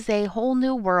 that was a whole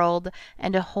new world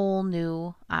and a whole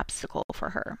new obstacle for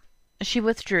her. She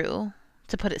withdrew,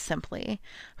 to put it simply.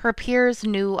 Her peers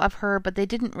knew of her, but they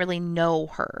didn't really know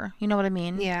her. You know what I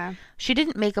mean? Yeah. She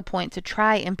didn't make a point to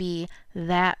try and be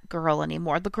that girl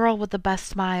anymore. The girl with the best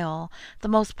smile, the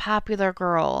most popular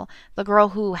girl, the girl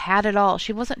who had it all.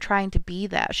 She wasn't trying to be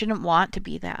that. She didn't want to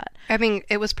be that. I mean,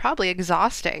 it was probably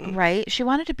exhausting. Right? She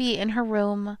wanted to be in her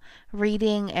room,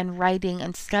 reading and writing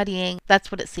and studying.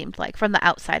 That's what it seemed like, from the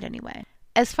outside anyway.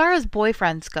 As far as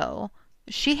boyfriends go,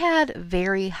 she had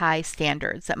very high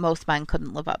standards that most men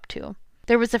couldn't live up to.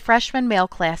 There was a freshman male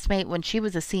classmate when she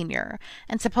was a senior,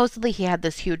 and supposedly he had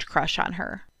this huge crush on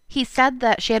her. He said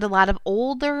that she had a lot of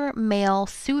older male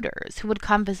suitors who would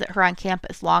come visit her on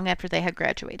campus long after they had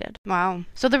graduated. Wow.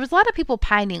 So there was a lot of people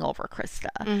pining over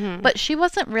Krista, but she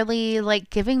wasn't really like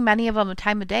giving many of them a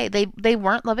time of day. They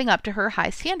weren't living up to her high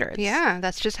standards. Yeah,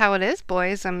 that's just how it is,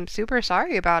 boys. I'm super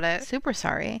sorry about it. Super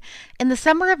sorry. In the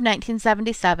summer of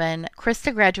 1977,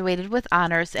 Krista graduated with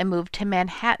honors and moved to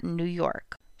Manhattan, New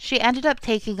York. She ended up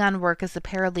taking on work as a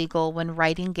paralegal when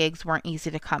writing gigs weren't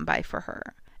easy to come by for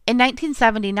her. In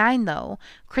 1979, though,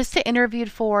 Krista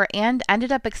interviewed for and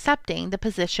ended up accepting the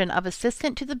position of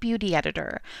assistant to the beauty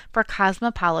editor for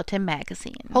Cosmopolitan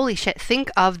magazine. Holy shit. Think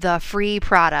of the free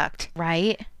product.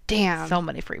 Right? Damn. So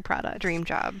many free products. Dream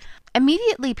job.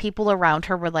 Immediately, people around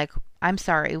her were like, I'm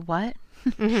sorry, what?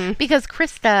 Because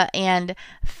Krista and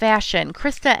fashion,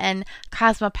 Krista and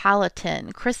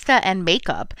cosmopolitan, Krista and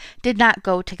makeup did not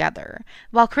go together.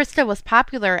 While Krista was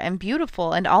popular and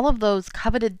beautiful and all of those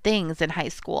coveted things in high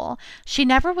school, she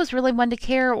never was really one to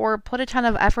care or put a ton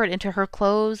of effort into her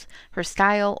clothes, her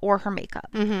style, or her makeup.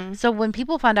 So when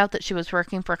people found out that she was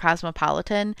working for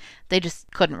Cosmopolitan, they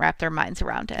just couldn't wrap their minds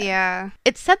around it. Yeah.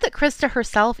 It's said that Krista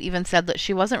herself even said that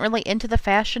she wasn't really into the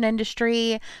fashion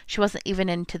industry, she wasn't even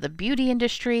into the beauty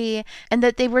industry, and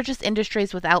that they were just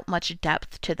industries without much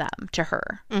depth to them, to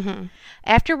her.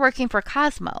 After working for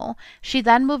Cosmo, she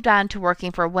then moved on to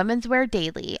working for Women's Wear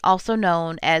Daily, also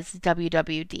known as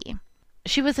WWD.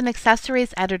 She was an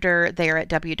accessories editor there at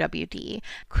WWD.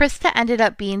 Krista ended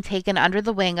up being taken under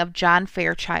the wing of John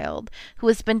Fairchild, who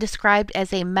has been described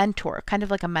as a mentor, kind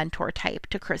of like a mentor type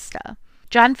to Krista.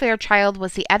 John Fairchild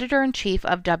was the editor-in-chief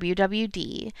of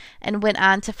WWD and went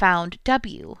on to found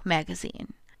W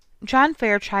magazine. John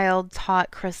Fairchild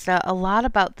taught Krista a lot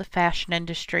about the fashion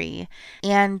industry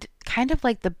and kind of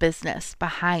like the business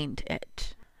behind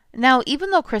it. Now, even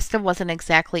though Krista wasn't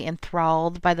exactly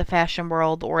enthralled by the fashion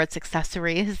world or its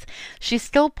accessories, she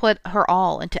still put her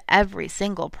all into every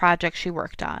single project she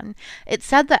worked on. It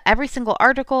said that every single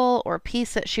article or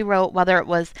piece that she wrote, whether it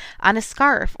was on a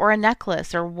scarf or a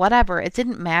necklace or whatever, it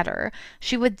didn't matter.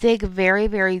 She would dig very,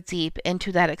 very deep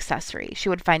into that accessory. She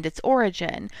would find its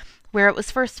origin, where it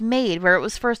was first made, where it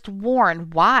was first worn,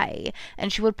 why,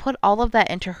 and she would put all of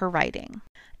that into her writing.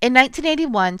 In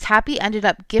 1981, Toppy ended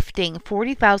up gifting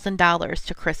 $40,000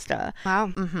 to Krista.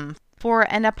 Wow. For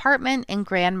an apartment in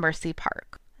Grand Mercy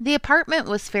Park. The apartment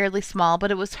was fairly small, but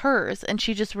it was hers, and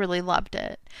she just really loved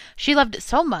it. She loved it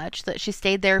so much that she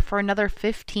stayed there for another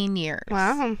 15 years.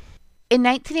 Wow. In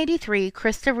 1983,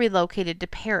 Krista relocated to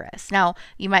Paris. Now,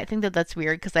 you might think that that's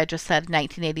weird because I just said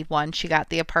 1981 she got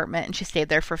the apartment and she stayed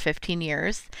there for 15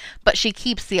 years, but she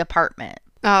keeps the apartment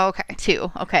Oh, okay.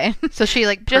 too, okay? So she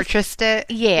like Just- purchased it?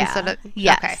 Yeah. Instead of,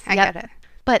 Yes. Okay, I Yep. get it.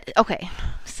 But, okay,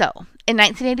 so in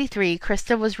 1983,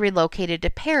 Krista was relocated to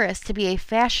Paris to be a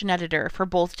fashion editor for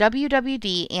both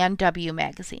WWD and W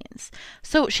magazines.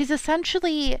 So she's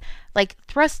essentially like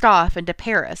thrust off into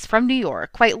Paris from New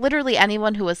York. Quite literally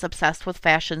anyone who is obsessed with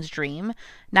fashion's dream.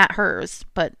 Not hers,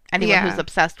 but anyone Yeah. who's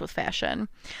obsessed with fashion.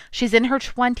 She's in her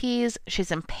 20s.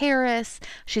 She's in Paris.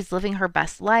 She's living her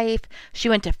best life. She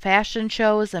went to fashion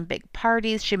shows and big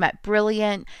parties. She met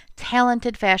brilliant,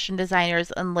 talented fashion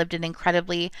designers and lived an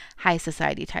incredibly high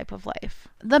society type of life.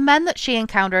 The men that she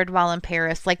encountered while in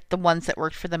Paris, like the ones that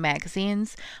worked for the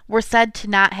magazines, were said to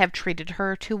not have treated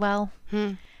her too well.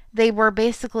 They were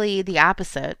basically the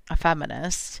opposite, a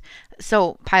feminist.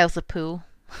 So piles of poo.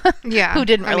 Yeah. Who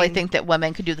didn't I really mean, think that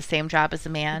women could do the same job as a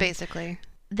man. Basically.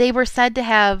 They were said to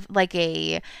have like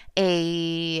a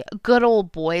good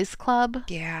old boys club,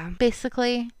 Yeah.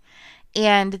 basically.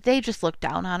 And they just looked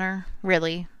down on her,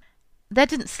 really. That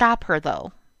didn't stop her,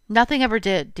 though. Nothing ever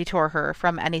did detour her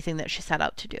from anything that she set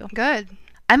out to do. Good.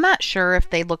 I'm not sure if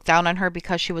they looked down on her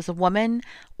because she was a woman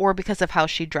or because of how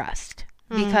she dressed.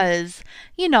 Because,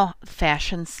 you know,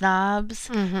 fashion snobs,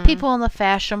 people in the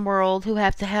fashion world who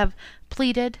have to have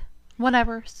pleated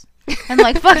whatevers. And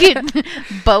like fucking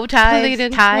bow ties,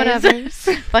 Pleated ties,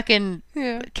 whatevers. fucking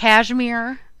Yeah.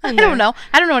 cashmere. I know. don't know.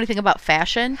 I don't know anything about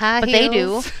fashion, High but they do.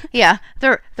 heels. Yeah,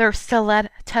 they're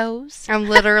stilettos, I'm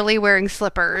literally wearing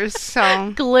slippers,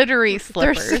 so glittery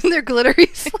they're, slippers. they're glittery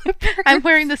slippers. I'm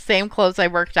wearing the same clothes I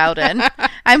worked out in.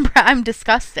 I'm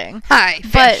disgusting. High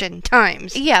fashion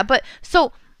times. Yeah, but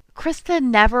so Krista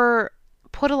never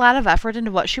put a lot of effort into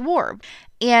what she wore.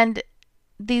 And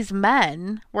these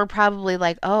men were probably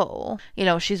like, oh, you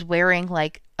know, she's wearing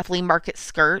like a flea market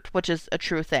skirt, which is a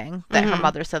true thing that her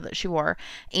mother said that she wore,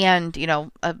 and, you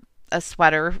know, a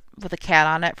sweater with a cat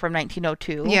on it from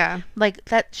 1902. Yeah. Like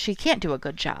that, she can't do a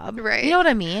good job. Right. You know what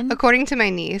I mean? According to my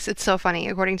niece, it's so funny.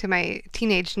 According to my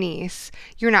teenage niece,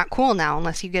 you're not cool now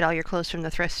unless you get all your clothes from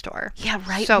the thrift store. Yeah,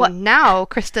 right. So What- now,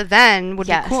 Krista then would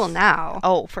Yes. be cool now.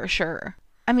 Oh, for sure.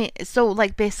 I mean, so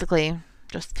like basically,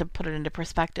 just to put it into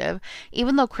perspective,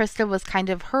 even though Krista was kind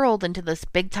of hurled into this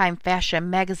big time fashion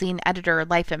magazine editor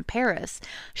life in Paris,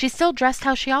 she still dressed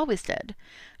how she always did.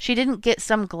 She didn't get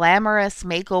some glamorous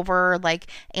makeover like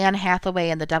Anne Hathaway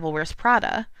in The Devil Wears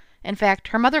Prada. In fact,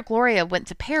 her mother Gloria went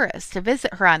to Paris to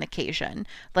visit her on occasion,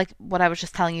 like what I was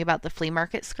just telling you about the flea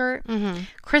market skirt.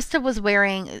 Krista was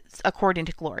wearing, according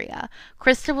to Gloria,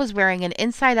 Krista was wearing an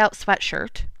inside-out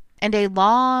sweatshirt and a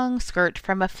long skirt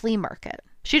from a flea market.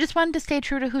 She just wanted to stay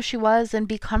true to who she was and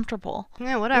be comfortable.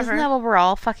 Yeah, whatever. Isn't that what we're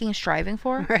all fucking striving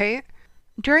for? Right?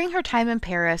 During her time in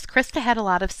Paris, Krista had a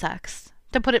lot of sex,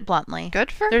 to put it bluntly.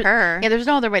 Good for There- her. Yeah, there's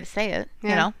no other way to say it, you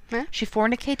Yeah. know? Yeah. She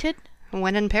fornicated.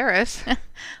 When in Paris.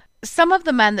 Some of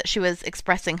the men that she was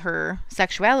expressing her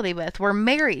sexuality with were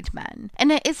married men.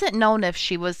 And it isn't known if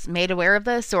she was made aware of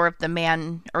this or if the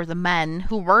man or the men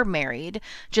who were married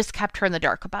just kept her in the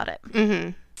dark about it. Mm-hmm.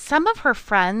 Some of her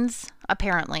friends,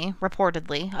 apparently,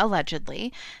 reportedly,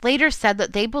 allegedly, later said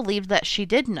that they believed that she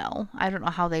did know. I don't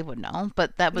know how they would know,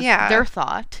 but that was Yeah. their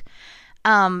thought.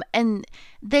 And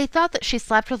they thought that she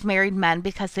slept with married men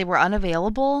because they were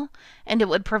unavailable and it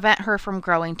would prevent her from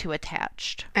growing too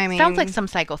attached. I mean- Sounds like some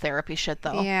psychotherapy shit,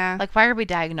 though. Yeah. Like, why are we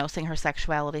diagnosing her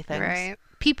sexuality things? Right.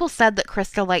 People said that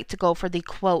Krista liked to go for the,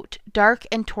 quote, dark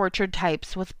and tortured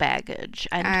types with baggage,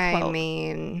 end I quote.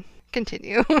 mean,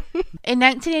 continue. In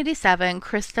 1987,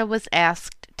 Krista was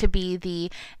asked to be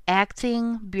the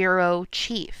acting bureau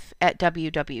chief at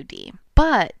WWD.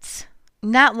 But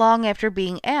not long after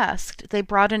being asked, they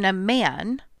brought in a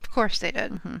man Of course they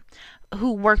did.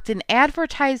 who worked in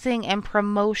advertising and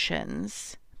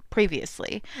promotions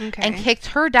previously Okay. and kicked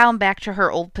her down back to her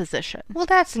old position. Well,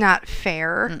 that's not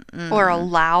fair or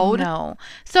allowed. No.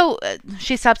 So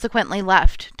she subsequently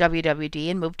left WWD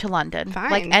and moved to London. Fine.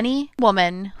 Like any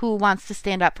woman who wants to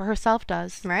stand up for herself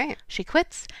does. Right. She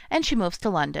quits and she moves to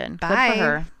London. Good Bye. for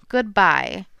her.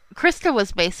 Goodbye. Krista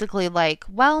was basically like,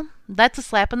 well, that's a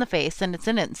slap in the face and it's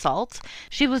an insult.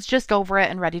 She was just over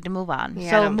it and ready to move on. Yeah, I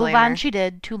So don't move blame on her. she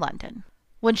did to London.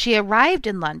 When she arrived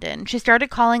in London, she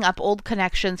started calling up old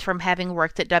connections from having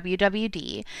worked at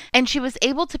WWD, and she was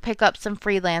able to pick up some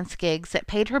freelance gigs that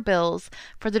paid her bills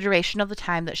for the duration of the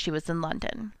time that she was in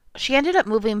London. She ended up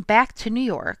moving back to New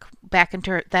York, back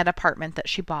into that apartment that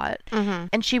she bought,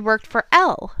 and she worked for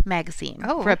Elle magazine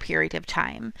Oh. for a period of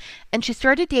time. And she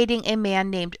started dating a man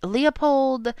named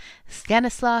Leopold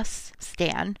Stanislas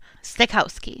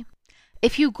Stakowski.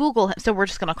 If you Google him, so we're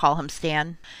just going to call him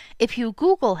Stan. If you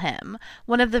Google him,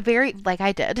 one of the very, like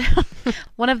I did,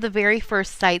 one of the very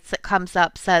first sites that comes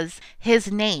up says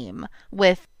his name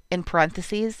with, in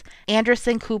parentheses,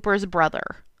 Anderson Cooper's brother.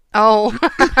 Oh.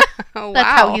 Oh, That's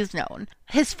wow. how he's known.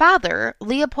 His father,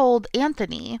 Leopold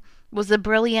Anthony, was a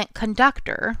brilliant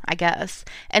conductor, I guess,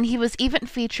 and he was even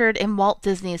featured in Walt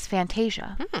Disney's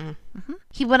Fantasia.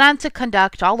 He went on to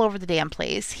conduct all over the damn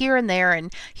place, here and there,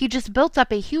 and he just built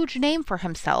up a huge name for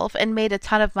himself and made a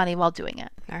ton of money while doing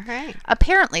it. All right.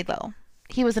 Apparently, though,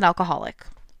 he was an alcoholic.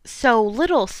 So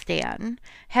little Stan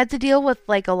had to deal with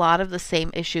like a lot of the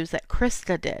same issues that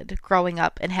Krista did growing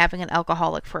up and having an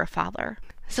alcoholic for a father.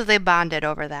 So they bonded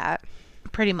over that.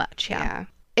 Pretty much, yeah. Yeah.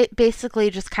 It basically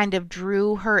just kind of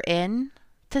drew her in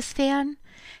to Stan.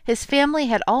 His family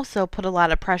had also put a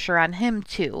lot of pressure on him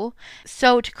too.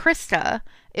 So to Krista,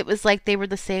 it was like they were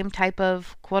the same type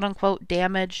of quote unquote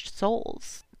damaged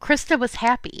souls. Krista was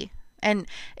happy. And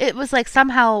it was like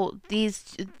somehow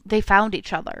they found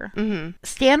each other.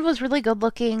 Stan was really good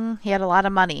looking. He had a lot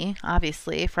of money,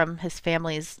 obviously, from his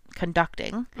family's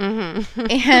conducting.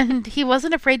 And he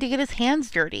wasn't afraid to get his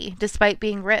hands dirty, despite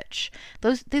being rich.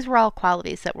 These were all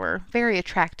qualities that were very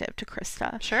attractive to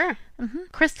Krista. Sure.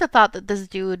 Krista thought that this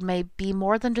dude may be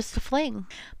more than just a fling.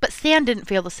 But Stan didn't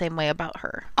feel the same way about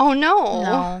her. Oh, no.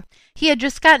 No. He had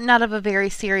just gotten out of a very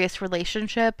serious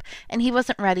relationship, and he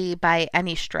wasn't ready by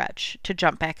any stretch to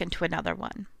jump back into another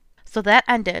one. So that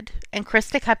ended, and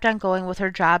Krista kept on going with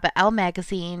her job at Elle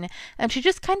magazine, and she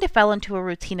just kind of fell into a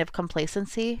routine of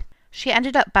complacency. She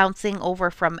ended up bouncing over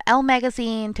from Elle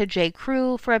magazine to J.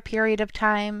 Crew for a period of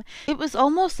time. It was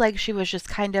almost like she was just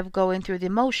kind of going through the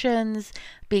motions,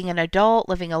 being an adult,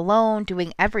 living alone,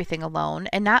 doing everything alone,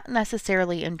 and not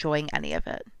necessarily enjoying any of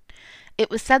it. It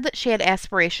was said that she had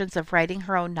aspirations of writing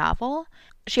her own novel.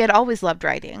 She had always loved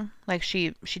writing. Like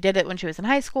she did it when she was in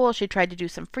high school. She tried to do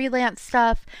some freelance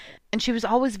stuff, and she was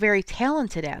always very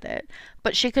talented at it,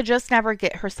 but she could just never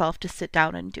get herself to sit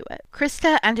down and do it.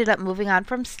 Krista ended up moving on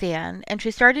from Stan, and she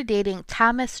started dating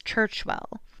Thomas Churchwell,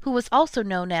 who was also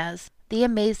known as the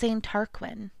Amazing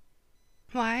Tarquin.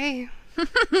 Why?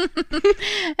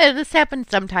 This happened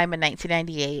sometime in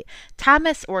 1998.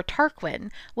 Thomas, or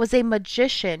Tarquin, was a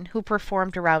magician who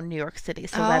performed around New York City.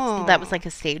 So that was like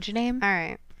his stage name. All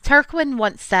right. Tarquin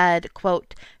once said,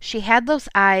 quote, "She had those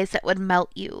eyes that would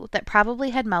melt you, that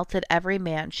probably had melted every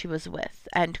man she was with,"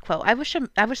 end quote. I wish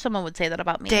someone would say that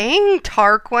about me. Dang,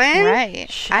 Tarquin.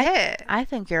 Right. Shit. I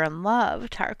think you're in love,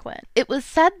 Tarquin. It was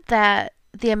said that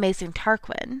the amazing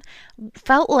Tarquin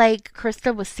felt like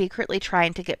Krista was secretly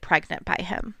trying to get pregnant by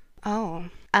him. Oh.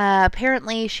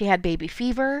 Apparently, she had baby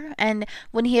fever, and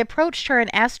when he approached her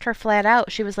and asked her flat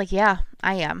out, she was like, "Yeah,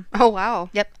 I am. Oh, wow.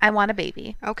 Yep, I want a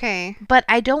baby. Okay. But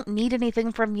I don't need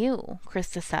anything from you,"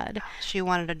 Krista said. She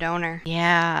wanted a donor.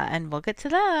 Yeah, and we'll get to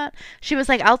that. She was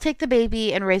like, "I'll take the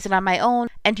baby and raise it on my own,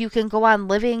 and you can go on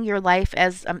living your life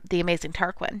as the amazing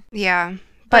Tarquin." Yeah.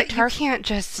 But But you can't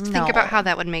just think about how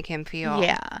that would make him feel.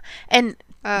 Yeah. And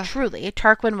Ugh. truly,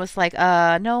 Tarquin was like,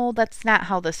 no, that's not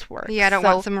how this works. Yeah, I don't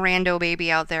want some rando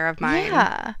baby out there of mine.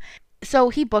 Yeah. So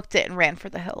he booked it and ran for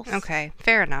the hills. Okay,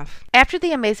 fair enough. After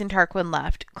the amazing Tarquin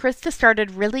left, Krista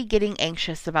started really getting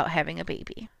anxious about having a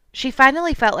baby. She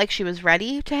finally felt like she was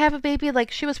ready to have a baby. Like,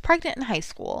 she was pregnant in high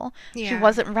school. She Yeah.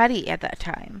 wasn't ready at that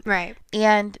time. Right.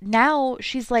 And now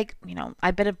she's like,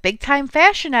 I've been a big time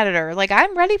fashion editor. Like,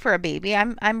 I'm ready for a baby.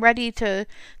 I'm ready to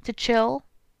chill.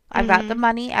 I've got the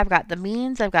money. I've got the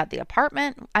means. I've got the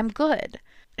apartment. I'm good.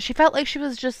 She felt like she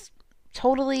was just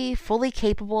totally, fully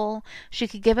capable. She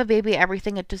could give a baby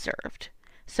everything it deserved.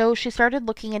 So she started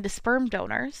looking into sperm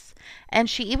donors, and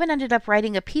she even ended up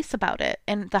writing a piece about it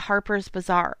in the Harper's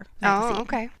Bazaar magazine. Oh,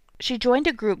 okay. She joined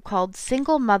a group called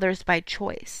Single Mothers by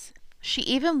Choice. She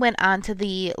even went on to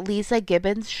the Lisa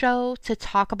Gibbons show to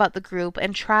talk about the group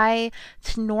and try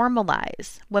to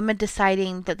normalize women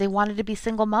deciding that they wanted to be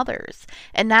single mothers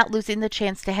and not losing the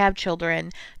chance to have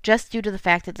children just due to the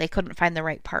fact that they couldn't find the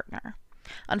right partner.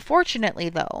 Unfortunately,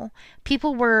 though,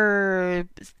 people were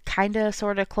kind of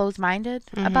sort of closed-minded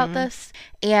about this,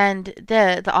 and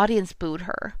the audience booed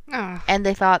her. Oh. And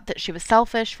they thought that she was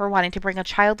selfish for wanting to bring a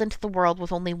child into the world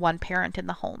with only one parent in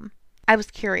the home. I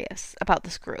was curious about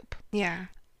this group, Yeah.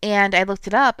 and I looked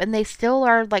it up, and they still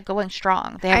are like going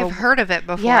strong. They have I've heard of it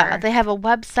before. Yeah, they have a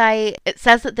website. It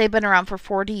says that they've been around for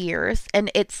 40 years,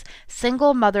 and it's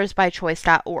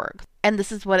singlemothersbychoice.org. And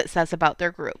this is what it says about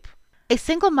their group. A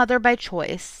single mother by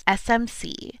choice,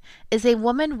 SMC, is a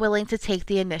woman willing to take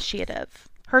the initiative.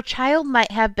 Her child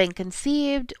might have been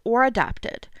conceived or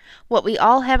adopted. What we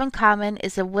all have in common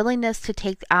is a willingness to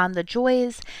take on the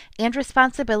joys and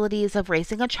responsibilities of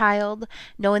raising a child,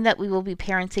 knowing that we will be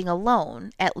parenting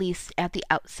alone, at least at the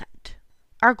outset.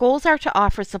 Our goals are to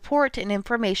offer support and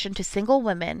information to single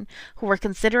women who are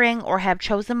considering or have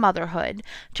chosen motherhood,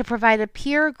 to provide a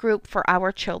peer group for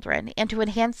our children, and to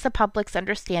enhance the public's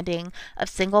understanding of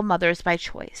Single Mothers by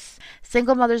Choice.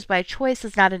 Single Mothers by Choice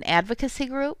is not an advocacy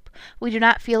group. We do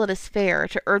not feel it is fair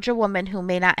to urge a woman who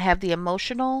may not have the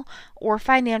emotional or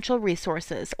financial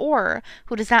resources, or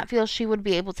who does not feel she would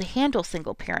be able to handle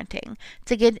single parenting,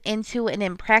 to get into an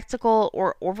impractical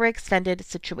or overextended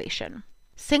situation.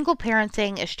 Single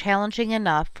parenting is challenging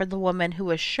enough for the woman who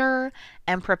is sure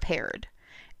and prepared.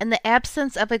 In the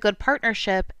absence of a good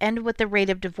partnership, and with the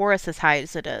rate of divorce as high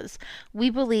as it is,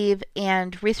 we believe,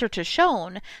 and research has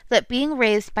shown, that being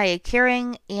raised by a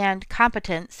caring and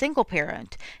competent single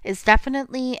parent is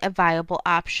definitely a viable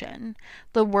option.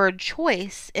 The word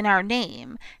choice in our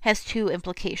name has two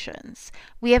implications.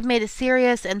 We have made a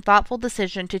serious and thoughtful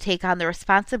decision to take on the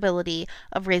responsibility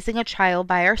of raising a child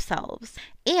by ourselves,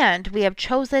 and we have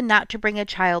chosen not to bring a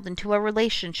child into a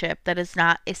relationship that is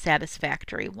not a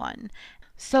satisfactory one.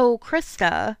 So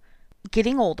Krista,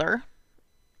 getting older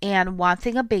and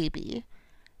wanting a baby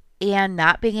and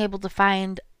not being able to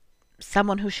find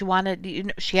someone who she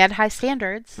wanted, she had high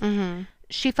standards.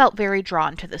 She felt very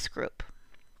drawn to this group.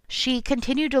 She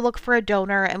continued to look for a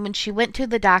donor, and when she went to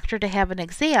the doctor to have an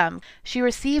exam, she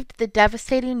received the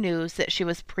devastating news that she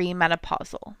was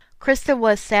premenopausal. Krista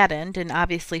was saddened and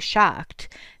obviously shocked,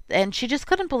 and she just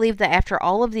couldn't believe that after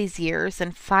all of these years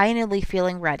and finally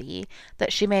feeling ready,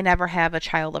 that she may never have a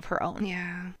child of her own.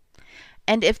 Yeah.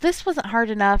 And if this wasn't hard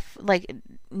enough,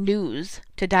 news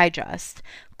to digest,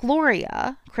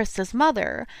 Gloria, Krista's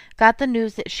mother, got the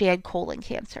news that she had colon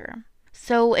cancer.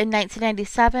 So in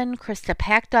 1997, Krista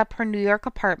packed up her New York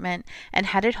apartment and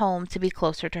headed home to be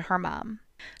closer to her mom.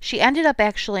 She ended up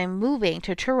actually moving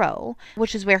to Truro,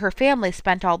 which is where her family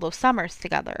spent all those summers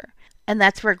together. And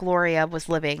that's where Gloria was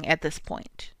living at this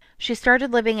point. She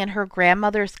started living in her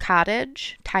grandmother's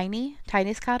cottage,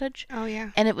 Tiny's cottage. Oh, yeah.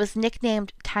 And it was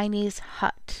nicknamed Tiny's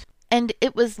Hut. And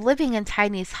it was living in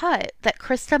Tiny's hut that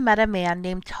Krista met a man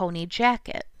named Tony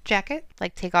Jacket. Jacket?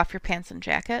 Like, take off your pants and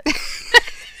jacket.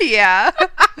 Yeah.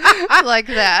 Like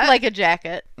that. Like a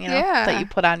jacket, Yeah. that you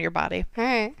put on your body. All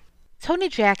right. Tony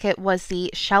Jacket was the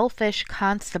shellfish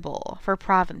constable for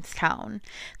Provincetown.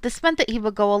 This meant that he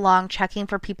would go along checking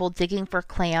for people digging for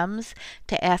clams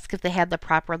to ask if they had the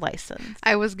proper license.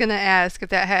 I was going to ask if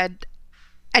that had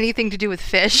anything to do with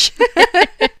fish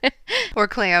or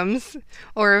clams,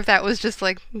 or if that was just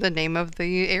like the name of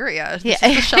the area. This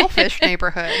is the shellfish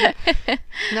neighborhood.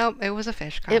 Nope, it was a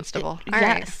fish constable. All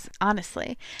right. Yes,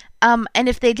 honestly. And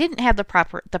if they didn't have the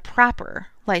proper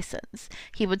license,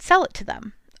 he would sell it to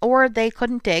them. Or they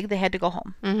couldn't dig, they had to go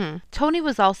home. Mm-hmm. Tony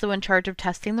was also in charge of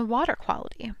testing the water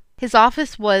quality. His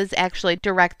office was actually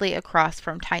directly across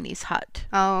from Tiny's hut.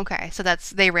 Oh, okay. So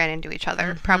they ran into each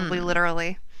other, probably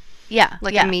literally. Yeah.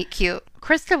 Like a meet cute.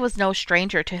 Krista was no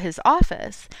stranger to his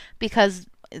office because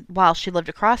while she lived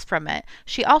across from it,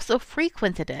 she also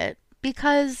frequented it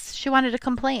because she wanted to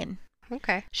complain.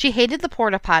 Okay. She hated the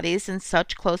porta potties in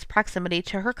such close proximity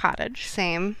to her cottage.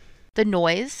 Same. The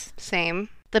noise. Same.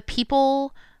 The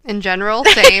people. In general,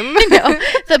 same. No,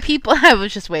 the people, I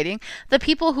was just waiting. The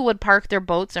people who would park their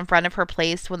boats in front of her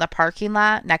place when the parking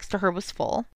lot next to her was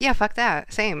full. Yeah, fuck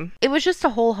that. Same. It was just a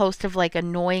whole host of like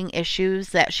annoying issues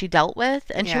that she dealt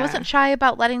with, and she wasn't shy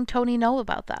about letting Tony know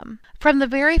about them. From the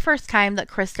very first time that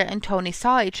Krista and Tony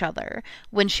saw each other,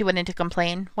 when she went in to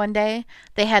complain one day,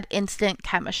 they had instant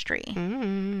chemistry.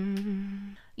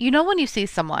 Mm. You know when you see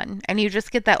someone and you just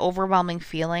get that overwhelming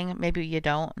feeling, maybe you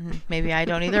don't, and maybe I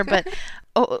don't either, but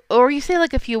or you say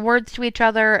like a few words to each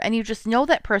other and you just know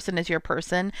that person is your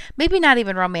person, maybe not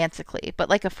even romantically, but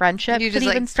like a friendship could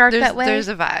even start that way. There's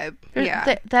a vibe.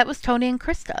 Yeah. That was Tony and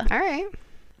Krista. All right.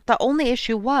 The only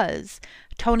issue was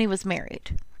Tony was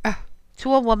married Oh.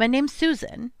 to a woman named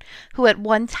Susan, who at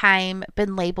one time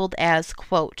been labeled as,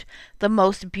 quote, the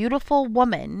most beautiful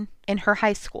woman in her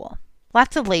high school.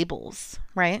 Lots of labels,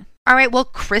 right? All right. Well,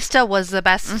 Krista was the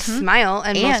best smile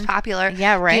and most popular.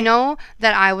 Yeah, right. Do you know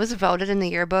that I was voted in the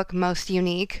yearbook most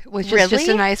unique, which is just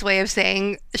a nice way of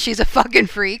saying she's a fucking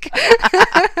freak.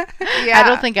 Yeah. I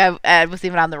don't think I was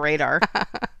even on the radar.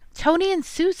 Tony and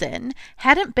Susan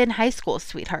hadn't been high school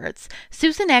sweethearts.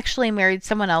 Susan actually married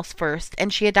someone else first,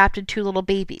 and she adopted 2 little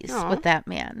babies with that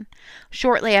man.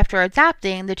 Shortly after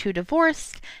adopting, the 2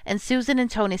 divorced, and Susan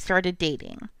and Tony started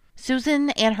dating. Susan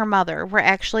and her mother were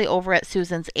actually over at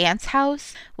Susan's aunt's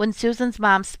house when Susan's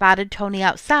mom spotted Tony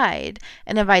outside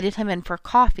and invited him in for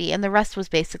coffee, and the rest was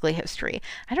basically history.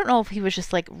 I don't know if he was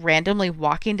just like randomly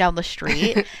walking down the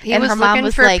street. He and was her mom looking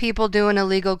was for like, people doing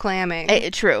illegal clamming.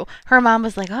 True. Her mom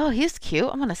was like, "Oh, he's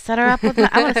cute. I'm gonna set her up with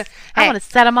I want to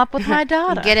set him up with my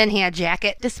daughter." Get in here,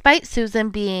 Jacket. Despite Susan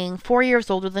being 4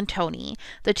 years older than Tony,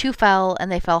 the 2 fell,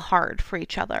 and they fell hard for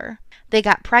each other. They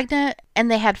got pregnant,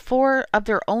 and they had 4 of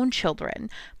their own children,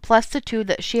 plus the 2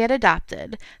 that she had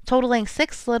adopted, totaling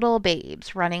 6 little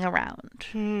babes running around.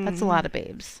 That's a lot of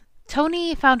babes.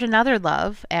 Tony found another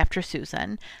love after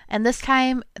Susan, and this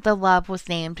time the love was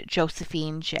named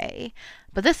Josephine J.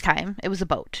 But this time it was a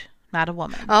boat, not a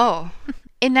woman. Oh.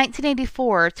 In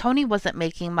 1984, Tony wasn't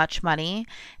making much money,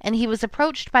 and he was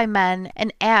approached by men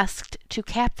and asked to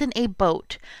captain a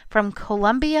boat from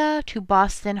Columbia to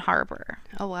Boston Harbor.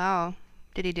 Oh, wow.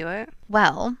 Did he do it?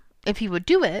 Well, if he would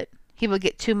do it, he would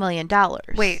get $2 million.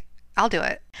 Wait, I'll do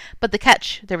it. But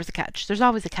there was a catch. There's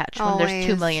always a catch when there's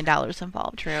 $2 million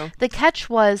involved. True. The catch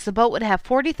was the boat would have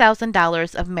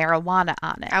 $40,000 of marijuana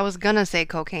on it. I was going to say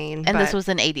cocaine. And this was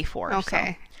in 84.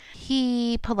 Okay. So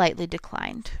he politely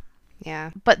declined.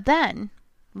 Yeah. But then,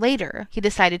 later, he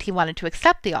decided he wanted to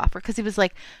accept the offer because he was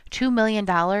like, $2 million?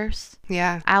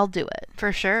 Yeah. I'll do it.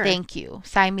 For sure. Thank you.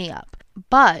 Sign me up.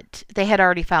 But they had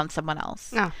already found someone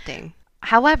else. Oh, dang.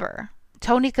 However,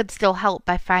 Tony could still help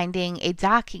by finding a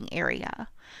docking area.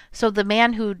 So the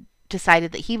man who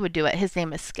decided that he would do it, his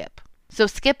name is Skip. So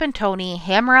Skip and Tony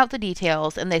hammer out the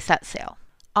details and they set sail.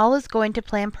 All is going to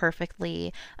plan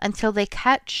perfectly until they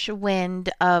catch wind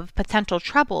of potential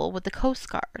trouble with the Coast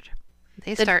Guard.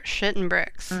 They start shitting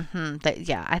bricks.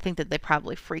 I think that they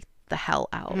probably freaked the hell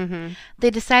out. Mm-hmm. They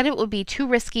decided it would be too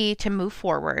risky to move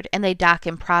forward, and they dock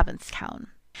in Provincetown.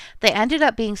 They ended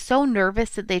up being so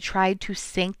nervous that they tried to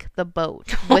sink the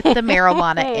boat with the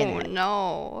marijuana in it. Oh,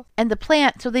 no. And the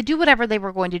plan, so they do whatever they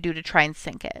were going to do to try and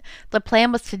sink it. The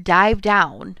plan was to dive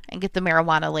down and get the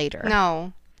marijuana later.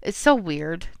 No. It's so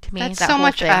weird to me. That's that so whole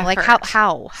much thing. effort. Like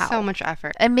how? So much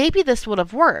effort. And maybe this would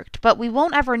have worked, but we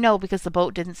won't ever know because the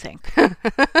boat didn't sink.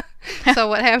 So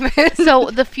what happened? So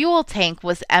the fuel tank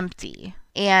was empty,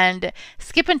 and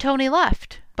Skip and Tony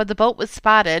left, but the boat was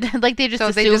spotted. Like they just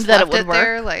assumed that it would work.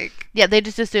 There, like... Yeah, they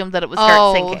just assumed that it would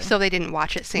start sinking. Oh, so they didn't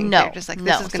watch it sink. No, They're just like,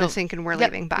 this is going to sink and we're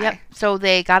leaving. Bye. Yep. So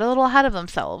they got a little ahead of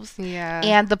themselves. Yeah.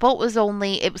 And the boat was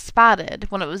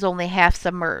spotted when it was only half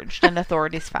submerged, and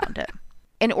authorities found it.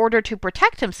 In order to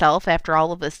protect himself after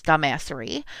all of this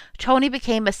dumbassery, Tony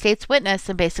became a state's witness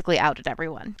and basically outed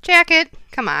everyone. Jacket,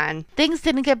 come on. Things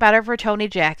didn't get better for Tony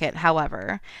Jacket,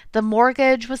 however. The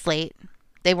mortgage was late,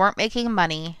 they weren't making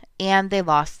money, and they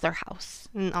lost their house.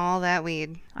 And all that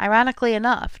weed. Ironically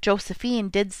enough, Josephine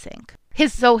did sink.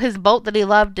 His boat that he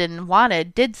loved and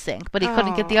wanted did sink, but he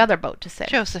couldn't get the other boat to sink.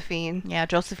 Josephine. Yeah,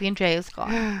 Josephine J is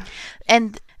gone.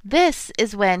 And this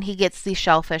is when he gets the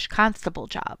Shellfish Constable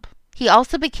job. He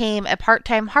also became a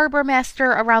part-time harbor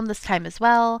master around this time as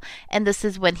well, and this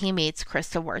is when he meets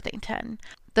Krista Worthington,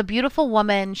 the beautiful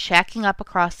woman shacking up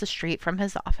across the street from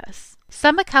his office.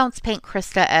 Some accounts paint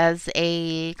Krista as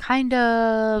a kind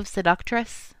of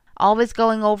seductress, always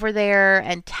going over there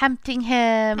and tempting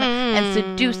him and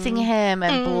seducing him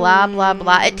and blah, blah,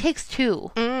 blah. It takes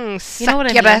two. You know what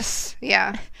I mean? Succubus.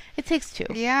 Yeah. It takes two.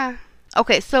 Yeah.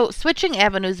 Okay, so switching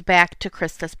avenues back to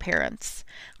Krista's parents.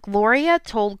 Gloria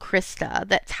told Krista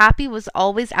that Toppy was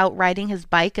always out riding his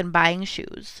bike and buying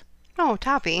shoes. Oh,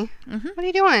 Toppy. What are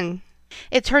you doing?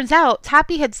 It turns out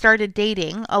Toppy had started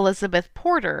dating Elizabeth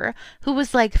Porter, who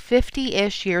was like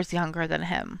 50-ish years younger than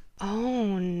him.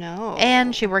 Oh, no.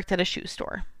 And she worked at a shoe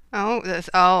store.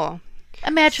 Oh.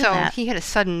 Imagine So that. he had a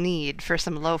sudden need for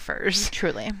some loafers.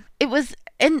 Truly. It was,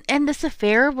 and this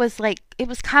affair was like, it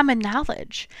was common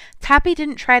knowledge. Toppy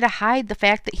didn't try to hide the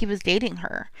fact that he was dating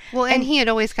her. Well, and he had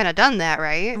always kind of done that,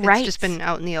 right? Right. It's just been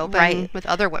out in the open Right. with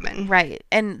other women. Right.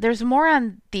 And there's more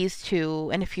on these two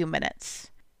in a few minutes.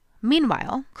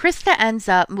 Meanwhile, Krista ends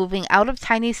up moving out of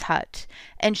Tiny's hut,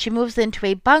 and she moves into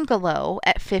a bungalow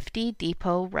at 50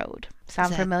 Depot Road.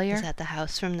 Sound familiar? Is that the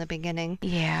house from the beginning?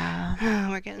 Yeah. Oh,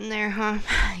 we're getting there, huh?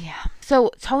 Yeah. So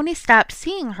Tony stopped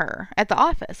seeing her at the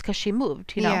office because she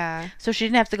moved, you know? Yeah. So she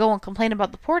didn't have to go and complain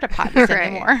about the porta potties Right.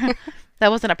 anymore.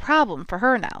 That wasn't a problem for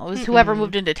her now. It was whoever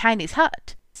moved into Tiny's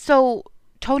hut. So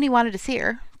Tony wanted to see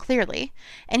her, clearly,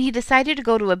 and he decided to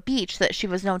go to a beach that she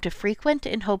was known to frequent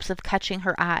in hopes of catching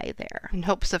her eye there. In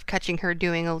hopes of catching her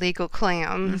doing illegal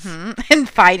clams. And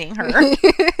finding her.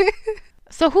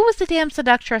 So who was the damn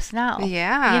seductress now?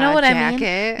 Yeah, You know what I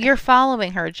Jacket. mean? You're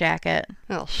following her, Jacket.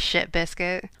 Little shit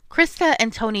biscuit. Krista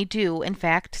and Tony do, in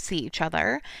fact, see each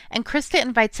other, and Krista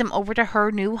invites him over to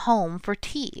her new home for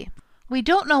tea. We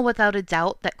don't know without a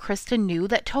doubt that Krista knew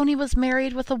that Tony was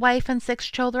married with a wife and 6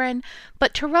 children,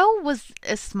 but Thoreau was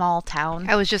a small town.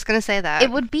 I was just going to say that.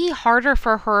 It would be harder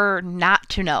for her not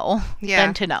to know Yeah.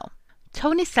 than to know.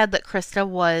 Tony said that Krista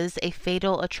was a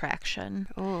fatal attraction,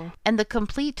 Oh. and the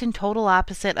complete and total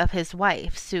opposite of his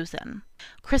wife, Susan.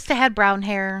 Krista had brown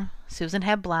hair, Susan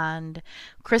had blonde.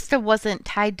 Krista wasn't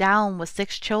tied down with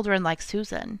 6 children like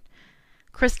Susan.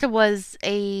 Krista was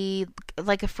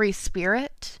like a free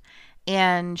spirit,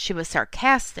 and she was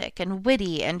sarcastic and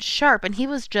witty and sharp, and he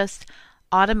was just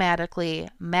automatically,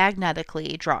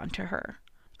 magnetically drawn to her.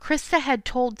 Krista had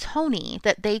told Tony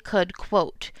that they could,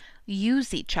 quote,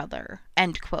 use each other,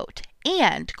 end quote,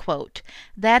 and, quote,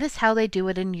 that is how they do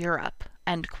it in Europe,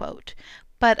 end quote.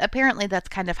 But apparently that's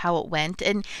kind of how it went,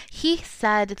 and he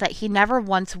said that he never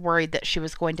once worried that she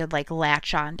was going to, like,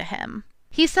 latch on to him.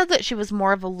 He said that she was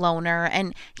more of a loner,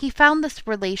 and he found this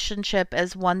relationship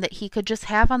as one that he could just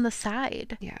have on the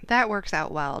side. Yeah, that works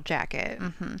out well, Jacket.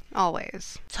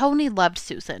 Always. Tony loved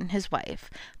Susan, his wife,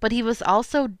 but he was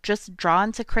also just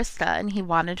drawn to Krista, and he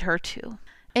wanted her too.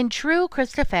 In true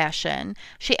Krista fashion,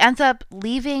 she ends up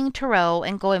leaving Thoreau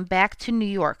and going back to New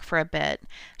York for a bit.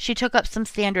 She took up some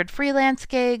standard freelance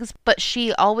gigs, but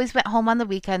she always went home on the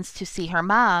weekends to see her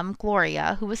mom,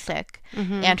 Gloria, who was sick,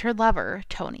 and her lover,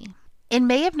 Tony. In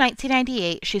May of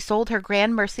 1998, she sold her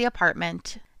Grand Mercy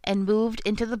apartment and moved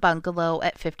into the bungalow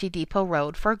at 50 Depot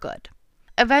Road for good.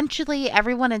 Eventually,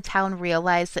 everyone in town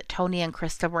realized that Tony and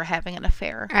Krista were having an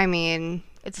affair. I mean,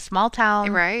 It's a small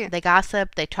town. Right. They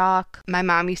gossip, they talk. my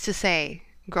mom used to say,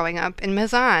 growing up in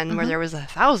Mazan, where there was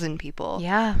 1,000 people,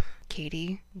 Yeah.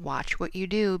 Katie, watch what you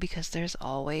do because there's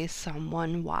always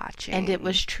someone watching. And it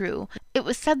was true. It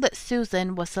was said that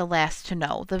Susan was the last to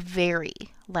know, the very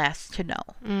last to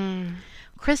know.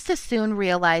 Krista soon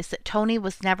realized that Tony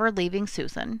was never leaving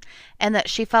Susan, and that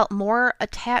she felt more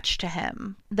attached to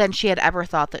him than she had ever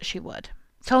thought that she would.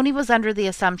 Tony was under the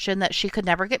assumption that she could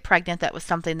never get pregnant. That was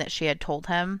something that she had told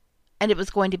him. And it was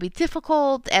going to be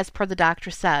difficult, as per the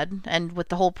doctor said, and with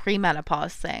the whole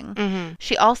premenopause thing.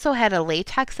 She also had a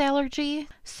latex allergy,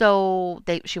 so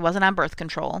she wasn't on birth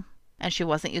control, and she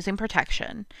wasn't using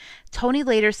protection. Tony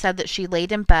later said that she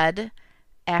laid in bed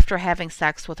after having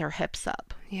sex with her hips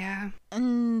up. Yeah.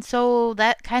 And so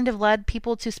that kind of led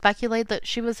people to speculate that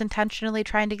she was intentionally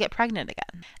trying to get pregnant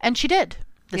again. And she did.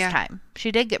 this Yeah. time.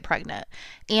 She did get pregnant.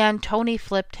 And Tony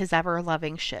flipped his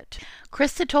ever-loving shit.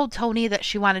 Krista told Tony that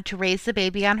she wanted to raise the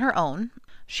baby on her own.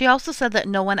 She also said that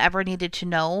no one ever needed to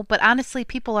know, but honestly,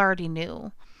 people already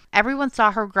knew. Everyone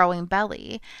saw her growing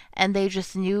belly, and they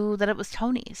just knew that it was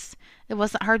Tony's. It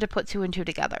wasn't hard to put two and two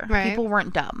together. Right. People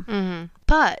weren't dumb. Mm-hmm.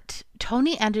 But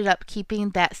Tony ended up keeping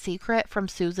that secret from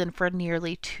Susan for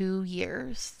nearly 2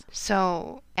 years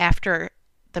So, after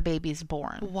the baby's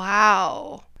born.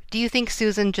 wow. Do you think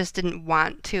Susan just didn't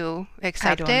want to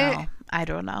accept it? I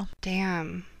don't know.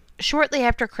 Damn. Shortly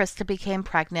after Krista became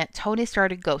pregnant, Tony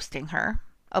started ghosting her,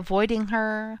 avoiding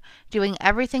her, doing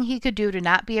everything he could do to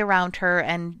not be around her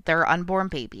and their unborn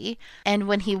baby. And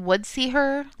when he would see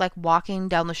her, like walking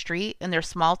down the street in their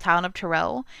small town of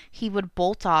Terrell, he would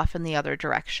bolt off in the other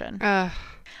direction. Ugh.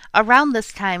 Around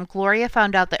this time, Gloria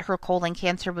found out that her colon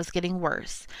cancer was getting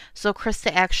worse, so Krista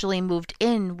actually moved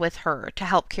in with her to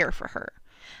help care for her.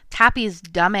 Toppy's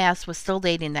dumbass was still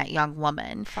dating that young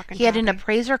woman. Fucking He had an Toppy.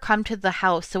 appraiser come to the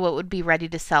house so it would be ready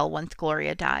to sell once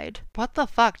Gloria died. What the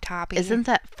fuck, Toppy? Isn't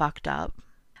that fucked up?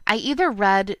 I either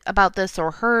read about this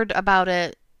or heard about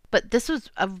it, but this was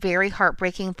a very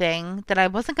heartbreaking thing that I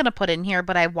wasn't going to put in here,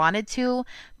 but I wanted to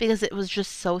because it was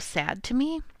just so sad to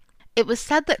me. It was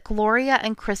said that Gloria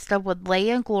and Krista would lay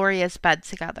in Gloria's bed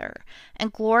together,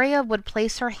 and Gloria would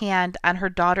place her hand on her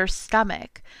daughter's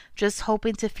stomach, just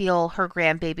hoping to feel her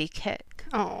grandbaby kick.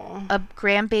 Oh. A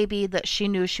grandbaby that she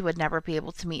knew she would never be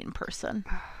able to meet in person.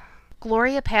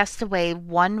 Gloria passed away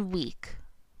 1 week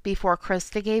before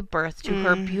Krista gave birth to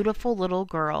her beautiful little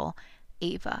girl,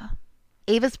 Ava.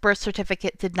 Ava's birth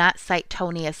certificate did not cite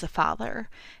Tony as the father.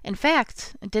 In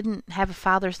fact, it didn't have a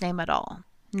father's name at all.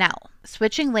 Now,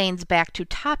 switching lanes back to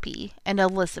Toppy and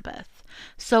Elizabeth.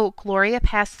 So Gloria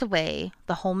passed away,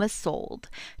 the home is sold.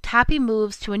 Toppy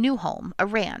moves to a new home, a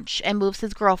ranch, and moves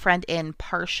his girlfriend in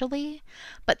partially.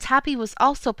 But Toppy was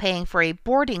also paying for a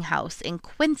boarding house in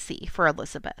Quincy for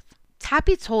Elizabeth.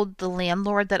 Toppy told the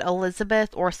landlord that Elizabeth,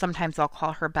 or sometimes I'll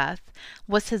call her Beth,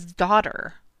 was his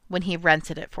daughter when he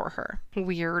rented it for her.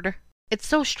 Weird. It's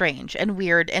so strange and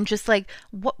weird and just like,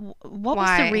 what was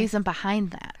Why? the reason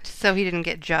behind that? So he didn't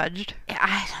get judged?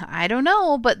 I don't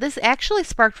know, but this actually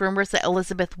sparked rumors that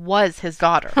Elizabeth was his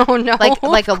daughter. Oh, no.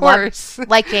 Like of a love, course.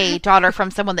 like a daughter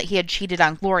from someone that he had cheated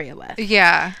on Gloria with.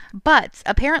 Yeah. But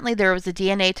apparently there was a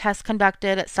DNA test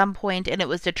conducted at some point and it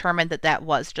was determined that that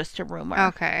was just a rumor.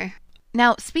 Okay.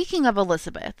 Now, speaking of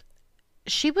Elizabeth,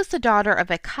 she was the daughter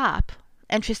of a cop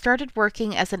and she started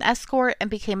working as an escort and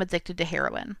became addicted to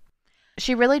heroin.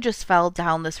 She really just fell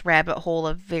down this rabbit hole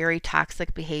of very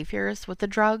toxic behaviors with the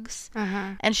drugs,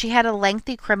 Uh-huh. and she had a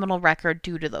lengthy criminal record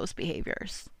due to those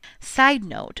behaviors. Side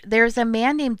note, there's a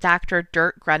man named Dr.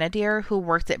 Dirk Grenadier who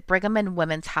worked at Brigham and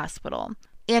Women's Hospital,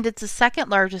 and it's the second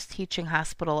largest teaching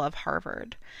hospital of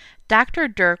Harvard. Dr.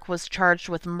 Dirk was charged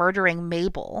with murdering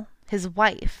Mabel, his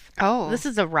wife. Oh. This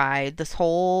is a ride, this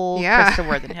whole Yeah. Krista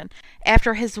Worthington.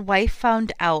 After his wife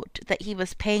found out that he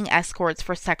was paying escorts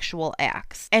for sexual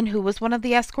acts. And who was one of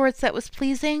the escorts that was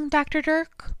pleasing Dr.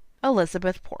 Dirk?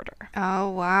 Elizabeth Porter.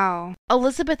 Oh, wow.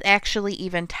 Elizabeth actually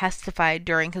even testified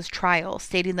during his trial,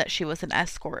 stating that she was an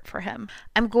escort for him.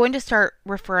 I'm going to start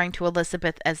referring to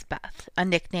Elizabeth as Beth, a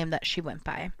nickname that she went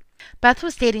by. Beth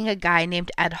was dating a guy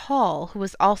named Ed Hall, who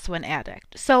was also an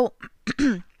addict. So,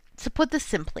 to put this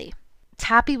simply,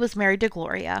 Toppy was married to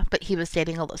Gloria, but he was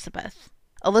dating Elizabeth.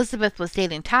 Elizabeth was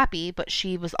dating Toppy, but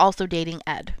she was also dating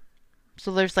Ed.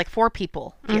 So there's like 4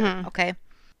 people here, okay?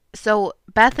 So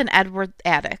Beth and Ed were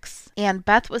addicts, and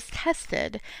Beth was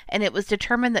tested, and it was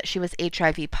determined that she was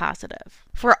HIV positive.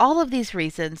 For all of these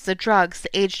reasons, the drugs,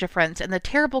 the age difference, and the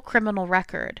terrible criminal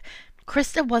record,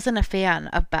 Krista wasn't a fan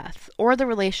of Beth or the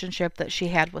relationship that she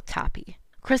had with Toppy.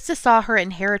 Krista saw her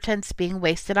inheritance being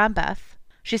wasted on Beth.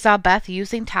 She saw Beth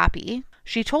using Toppy.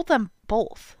 She told them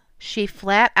both. She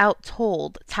flat out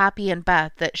told Toppy and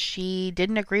Beth that she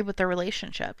didn't agree with their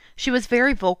relationship. She was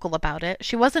very vocal about it.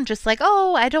 She wasn't just like,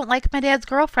 oh, I don't like my dad's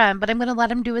girlfriend, but I'm going to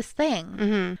let him do his thing.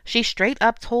 Mm-hmm. She straight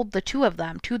up told the two of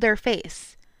them to their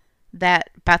face that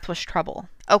Beth was trouble.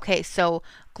 Okay, so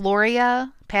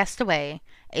Gloria passed away.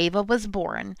 Ava was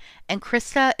born, and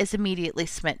Krista is immediately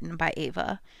smitten by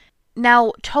Ava.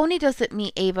 Now, Tony doesn't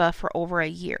meet Ava for over a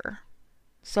year.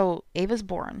 So Ava's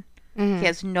born. Mm-hmm. He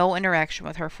has no interaction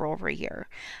with her for over a year.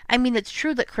 I mean, it's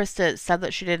true that Krista said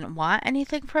that she didn't want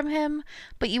anything from him,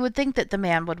 but you would think that the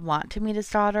man would want to meet his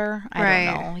daughter. I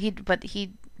don't know. But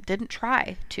he didn't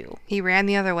try to. He ran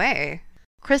the other way.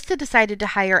 Krista decided to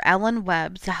hire Ellen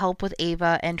Webb to help with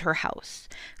Ava and her house.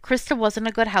 Krista wasn't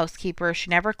a good housekeeper. She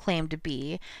never claimed to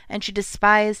be, and she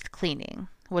despised cleaning.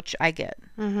 which I get.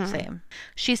 Same.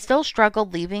 She still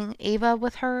struggled leaving Ava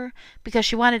with her because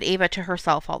she wanted Ava to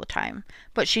herself all the time,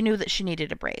 but she knew that she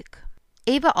needed a break.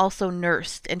 Ava also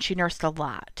nursed, and she nursed a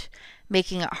lot,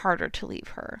 making it harder to leave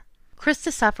her.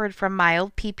 Krista suffered from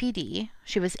mild PPD.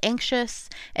 She was anxious,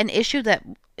 an issue that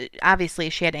obviously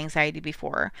she had anxiety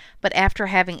before, but after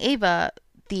having Ava,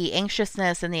 the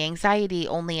anxiousness and the anxiety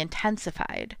only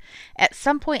intensified. At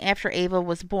some point after Ava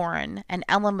was born and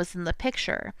Ellen was in the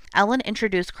picture, Ellen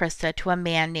introduced Krista to a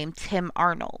man named Tim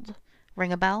Arnold.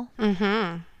 Ring a bell?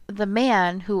 Mm-hmm. The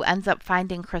man who ends up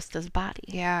finding Krista's body.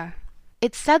 Yeah.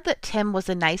 It's said that Tim was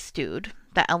a nice dude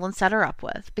that Ellen set her up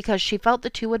with because she felt the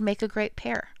two would make a great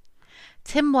pair.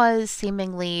 Tim was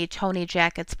seemingly Tony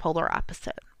Jackett's polar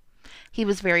opposite. He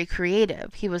was very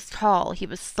creative. He was tall. He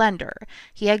was slender.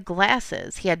 He had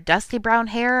glasses. He had dusty brown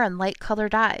hair and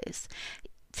light-colored eyes.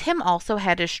 Tim also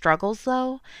had his struggles,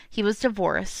 though. He was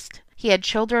divorced. He had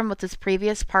children with his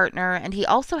previous partner, and he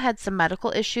also had some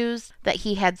medical issues that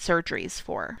he had surgeries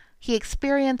for. He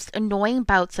experienced annoying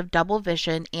bouts of double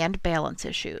vision and balance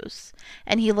issues,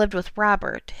 and he lived with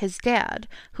Robert, his dad,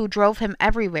 who drove him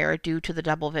everywhere due to the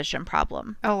double vision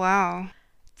problem. Oh, wow.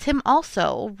 Tim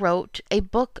also wrote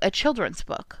a children's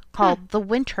book called The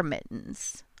Winter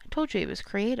Mittens. I told you he was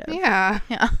creative. Yeah.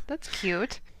 Yeah. That's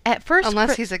cute. At first,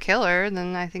 Unless he's a killer,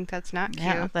 then I think that's not cute.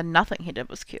 yeah, then nothing he did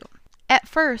was cute. At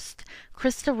first,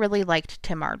 Krista really liked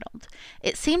Tim Arnold.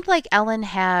 It seemed like Ellen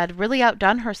had really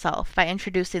outdone herself by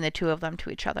introducing the two of them to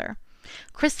each other.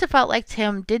 Krista felt like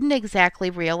Tim didn't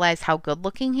exactly realize how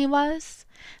good-looking he was,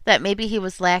 that maybe he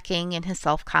was lacking in his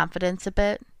self-confidence a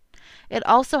bit. It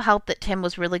also helped that Tim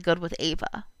was really good with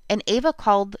Ava, and Ava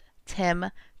called Tim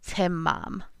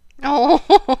Mom.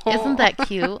 Oh. Isn't that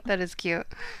cute? That is cute.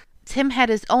 Tim had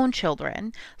his own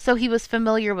children, so he was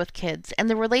familiar with kids, and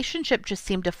the relationship just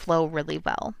seemed to flow really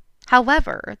well.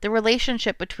 However, the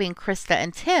relationship between Krista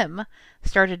and Tim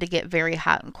started to get very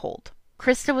hot and cold.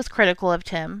 Krista was critical of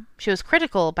Tim. She was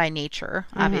critical by nature,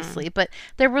 obviously, but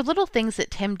there were little things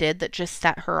that Tim did that just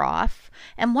set her off,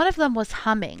 and one of them was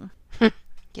humming.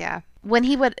 Yeah.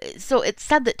 So it's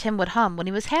said that Tim would hum when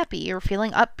he was happy or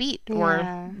feeling upbeat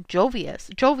or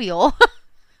jovial.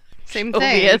 Same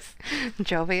Jovious. thing.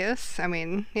 Jovious. I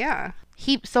mean, yeah.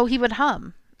 He would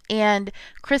hum, and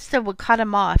Krista would cut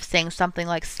him off saying something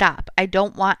like, "Stop, I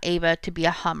don't want Ava to be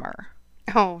a hummer."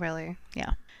 Oh, really?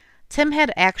 Yeah. Tim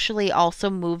had actually also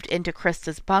moved into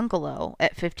Krista's bungalow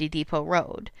at 50 Depot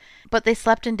Road, but they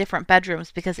slept in different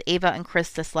bedrooms because Ava and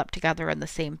Krista slept together in the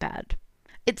same bed.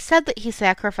 It's said that he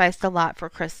sacrificed a lot for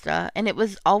Krista, and it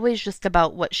was always just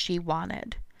about what she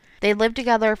wanted. They lived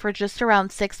together for just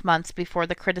around 6 months before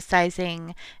the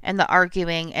criticizing and the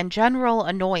arguing and general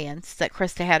annoyance that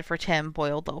Krista had for Tim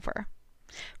boiled over.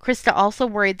 Krista also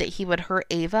worried that he would hurt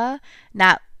Ava,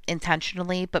 not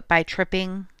intentionally, but by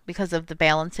tripping because of the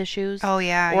balance issues. Oh,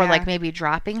 yeah. Or yeah. like maybe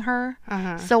dropping her.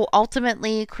 Uh-huh. So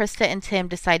ultimately, Krista and Tim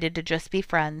decided to just be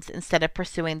friends instead of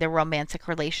pursuing their romantic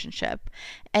relationship.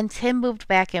 And Tim moved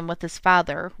back in with his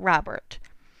father, Robert.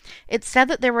 It's said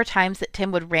that there were times that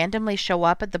Tim would randomly show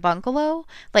up at the bungalow,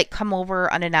 like come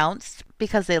over unannounced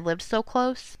because they lived so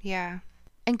close. Yeah.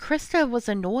 And Krista was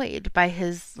annoyed by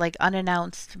his like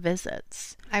unannounced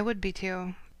visits. I would be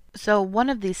too. So one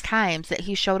of these times that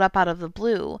he showed up out of the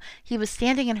blue, he was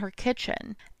standing in her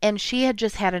kitchen, and she had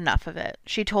just had enough of it.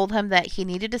 She told him that he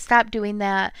needed to stop doing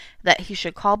that he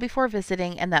should call before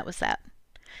visiting, and that was that.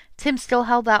 Tim still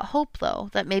held out hope, though,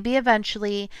 that maybe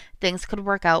eventually things could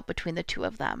work out between the two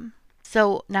of them.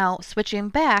 So now switching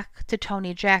back to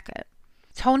Tony Jackett.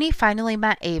 Tony finally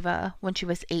met Ava when she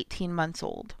was 18 months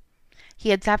old. He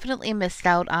had definitely missed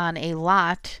out on a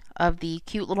lot of the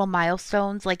cute little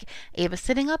milestones, like Ava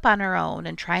sitting up on her own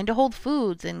and trying to hold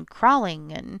foods and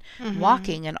crawling and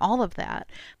walking and all of that.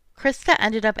 Krista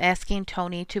ended up asking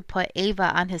Tony to put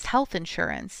Ava on his health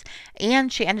insurance,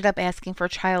 and she ended up asking for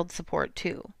child support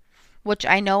too, which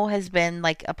I know has been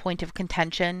like a point of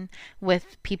contention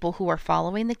with people who are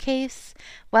following the case.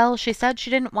 Well, she said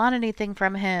she didn't want anything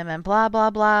from him and blah,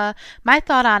 blah, blah. My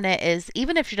thought on it is,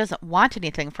 even if she doesn't want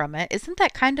anything from it, isn't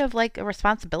that kind of like a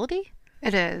responsibility?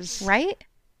 It is. Right?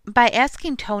 By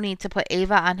asking Tony to put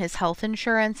Ava on his health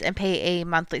insurance and pay a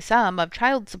monthly sum of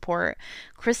child support,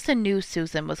 Krista knew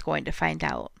Susan was going to find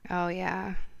out. Oh,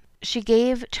 yeah. She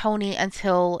gave Tony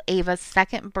until Ava's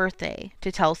 2nd birthday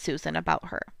to tell Susan about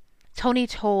her. Tony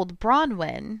told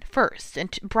Bronwyn first,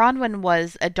 and Bronwyn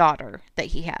was a daughter that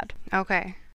he had.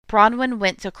 Okay. Bronwyn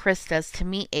went to Krista's to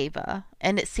meet Ava,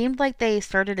 and it seemed like they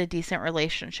started a decent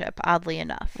relationship, oddly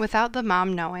enough. Without the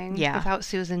mom knowing. Yeah. Without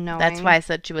Susan knowing. That's why I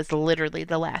said she was literally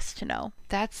the last to know.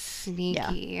 That's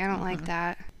sneaky. I don't like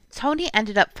that. Tony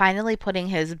ended up finally putting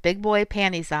his big boy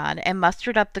panties on and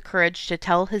mustered up the courage to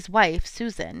tell his wife,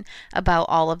 Susan, about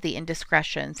all of the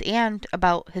indiscretions and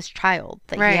about his child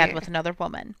that he had Right. with another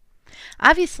woman.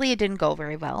 Obviously, it didn't go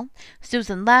very well.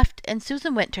 Susan left, and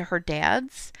Susan went to her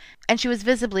dad's, and she was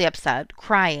visibly upset,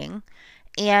 crying,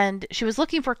 and she was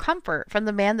looking for comfort from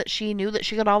the man that she knew that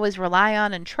she could always rely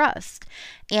on and trust.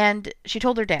 And she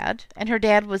told her dad, and her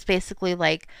dad was basically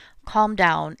like, calm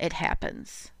down, it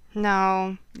happens.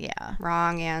 No, Yeah.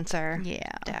 wrong answer,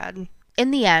 Yeah. Dad.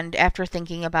 In the end, after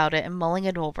thinking about it and mulling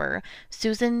it over,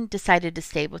 Susan decided to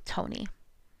stay with Tony.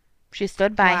 She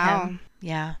stood by Wow. him.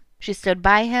 Yeah. She stood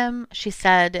by him. She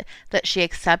said that she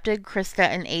accepted Krista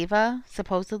and Ava,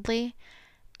 supposedly,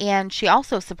 and she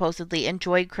also supposedly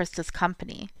enjoyed Krista's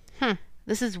company. Hmm.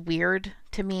 This is weird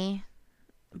to me,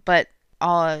 but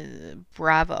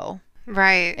bravo.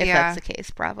 Right, If yeah. that's the case,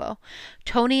 bravo.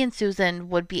 Tony and Susan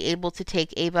would be able to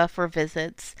take Ava for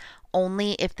visits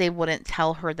only if they wouldn't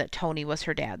tell her that Tony was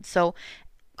her dad. So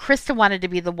Krista wanted to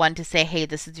be the one to say, hey,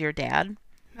 this is your dad,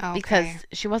 Okay. because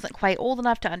she wasn't quite old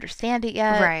enough to understand it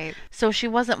yet. Right. So she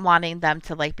wasn't wanting them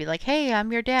to be like, hey,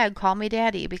 I'm your dad, call me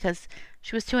daddy, because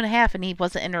she was 2.5 and he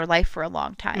wasn't in her life for a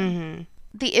long time. Mm-hmm.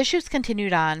 The issues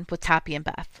continued on with Toppy and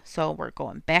Beth. So we're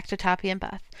going back to Toppy and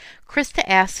Beth. Krista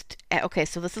asked, okay,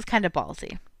 so this is kind of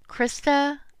ballsy.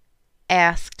 Krista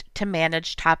asked to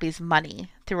manage Toppy's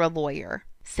money through a lawyer,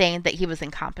 saying that he was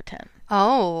incompetent.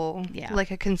 Oh, Yeah.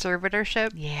 like a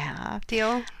conservatorship Yeah.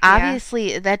 deal?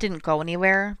 Obviously, that didn't go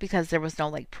anywhere because there was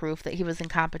no proof that he was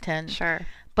incompetent. Yeah. Sure.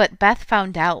 But Beth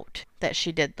found out that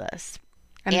she did this.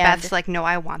 And Beth's like, no,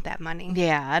 I want that money.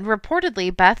 Yeah, and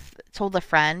reportedly, Beth told a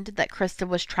friend that Krista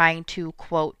was trying to,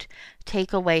 quote,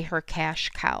 take away her cash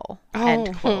cow,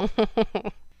 end quote.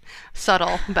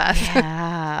 Subtle, Beth.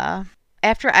 Yeah.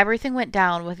 After everything went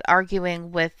down with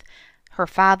arguing with her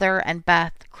father and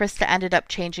Beth, Krista ended up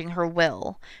changing her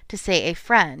will to say a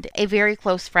friend, a very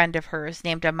close friend of hers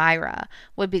named Amira,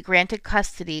 would be granted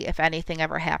custody if anything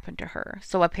ever happened to her.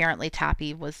 So apparently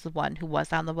Toppy was the one who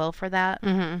was on the will for that.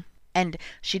 Mm-hmm. And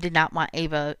she did not want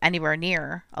Ava anywhere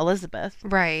near Elizabeth.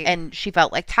 Right. And she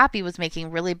felt like Toppy was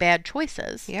making really bad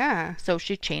choices. yeah. So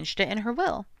she changed it in her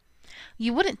will.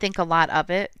 You wouldn't think a lot of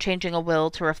it, changing a will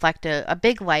to reflect a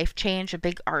big life change, a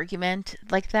big argument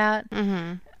like that.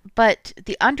 Mm-hmm. But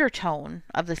the undertone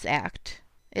of this act,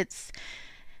 it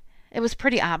was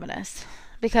pretty ominous.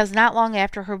 Because not long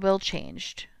after her will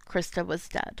changed, Krista was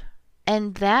dead.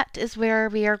 And that is where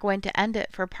we are going to end it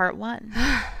for part 1.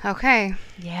 Okay.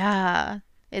 Yeah.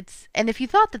 And if you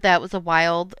thought that was a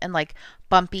wild and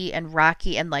bumpy and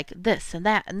rocky and this and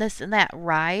that and this and that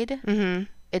ride, Mm-hmm.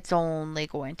 it's only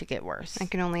going to get worse. I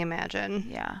can only imagine.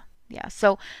 Yeah. Yeah.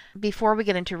 So before we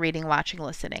get into reading, watching,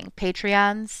 listening,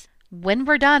 Patreons, when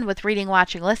we're done with reading,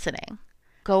 watching, listening,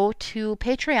 go to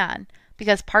Patreon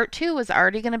because part 2 is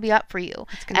already going to be up for you.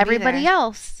 It's gonna be Everybody there.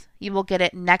 else, you will get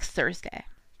it next Thursday.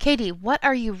 Katie, what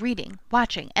are you reading,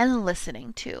 watching, and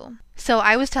listening to? So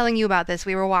I was telling you about this.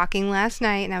 We were walking last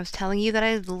night, and I was telling you that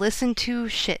I listened to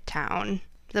Shit Town,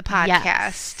 the podcast.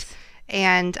 Yes.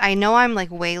 And I know I'm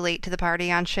way late to the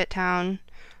party on Shit Town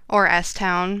or S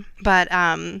Town, but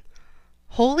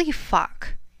holy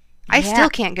fuck. I Yeah. still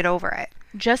can't get over it.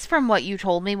 Just from what you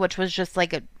told me, which was just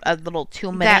a little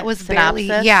 2-minute That was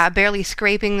synopsis. barely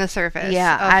scraping the surface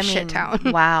Yeah, of I mean, Shit Town.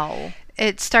 wow.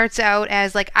 It starts out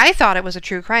as I thought it was a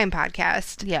true crime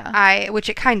podcast. Yeah. Which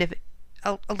it kind of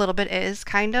a little bit is,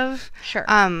 kind of. Sure.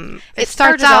 It starts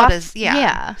started out off- as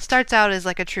yeah. starts out as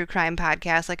a true crime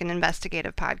podcast, an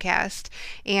investigative podcast,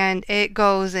 and it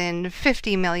goes in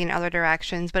 50 million other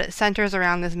directions, but it centers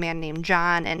around this man named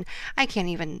John, and I can't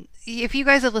even, if you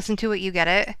guys have listened to it, you get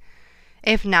it.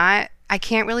 If not, I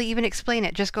can't really even explain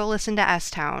it. Just go listen to S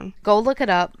Town. Go look it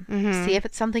up. Mhm. See if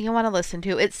it's something you want to listen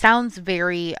to. It sounds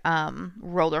very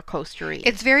roller coastery.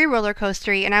 It's very roller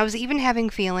coastery, and I was even having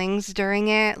feelings during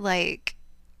it,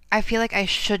 I feel like I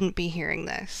shouldn't be hearing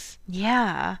this.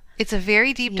 yeah. It's a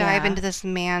very deep dive Yeah. into this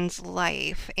man's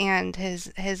life and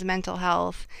his mental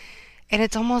health. And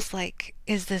it's almost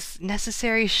is this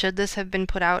necessary? Should this have been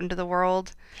put out into the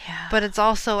world? Yeah. But it's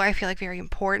also, I feel very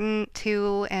important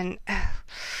too. And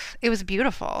it was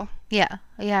beautiful. yeah.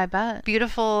 Yeah, I bet.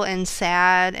 Beautiful and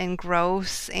sad and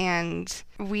gross and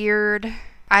weird.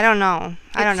 I don't know.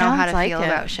 I It don't know how sounds to like feel it.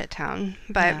 about Shit Town.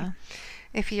 But Yeah.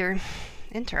 if you're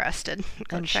interested,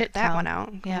 go And check that Shittown. one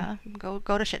out. Yeah. Go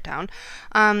to Shit Town.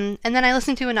 And then I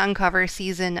listened to an Uncover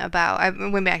season about, I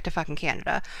went back to fucking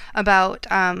Canada, about the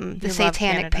love Satanic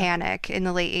Canada. Panic in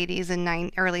the late 80s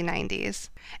and early 90s.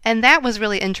 And that was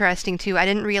really interesting too. I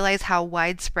didn't realize how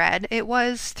widespread it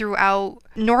was throughout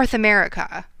North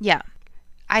America. Yeah.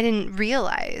 I didn't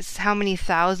realize how many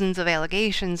thousands of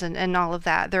allegations and all of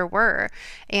that there were,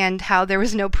 and how there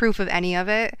was no proof of any of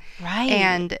it. Right.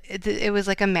 And it was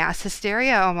like a mass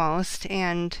hysteria almost.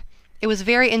 And it was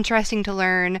very interesting to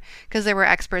learn, because there were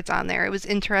experts on there. It was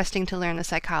interesting to learn the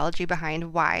psychology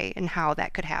behind why and how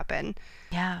that could happen.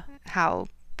 Yeah. How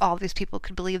all these people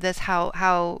could believe this,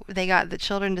 how they got the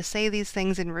children to say these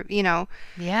things, and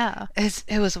Yeah.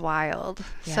 it was wild.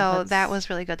 Yeah, So that's- that was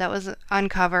really good. That was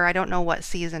Uncover. I don't know what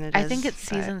season it is. I think it's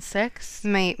but season 6.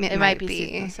 it might be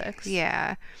season 6.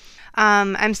 Yeah.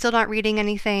 I'm still not reading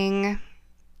anything.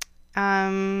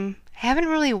 Haven't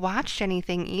really watched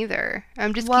anything either.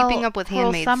 I'm just Well, keeping up with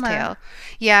Cruel Handmaid's Summer. Tale.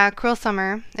 Yeah, Cruel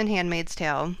Summer and Handmaid's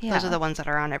Tale. Those Yeah. are the ones that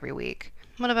are on every week.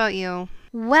 What about you?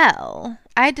 Well,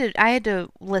 I had to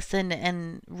listen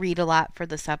and read a lot for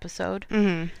this episode.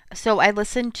 Mm-hmm. So I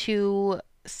listened to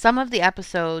some of the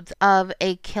episodes of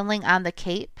A Killing on the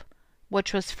Cape,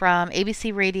 which was from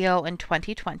ABC Radio in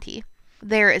 2020.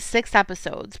 There is 6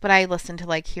 episodes, but I listened to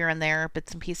like here and there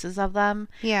bits and pieces of them.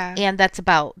 Yeah. And that's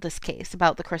about this case,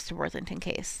 about the Krista Worthington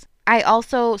case. I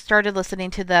also started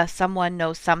listening to the Someone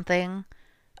Knows Something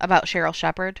about Cheryl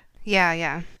Shepard.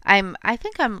 Yeah. I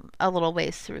think I'm a little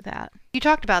ways through that. You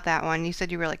talked about that one. You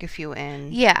said you were like a few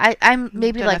in. Yeah, I'm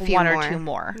maybe Done a like few 1 or more. 2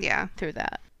 more Yeah. through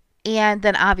that. And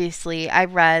then obviously I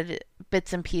read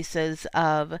bits and pieces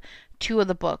of 2 of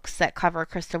the books that cover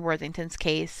Krista Worthington's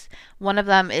case. One of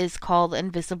them is called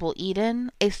Invisible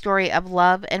Eden, a story of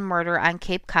love and murder on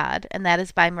Cape Cod, and that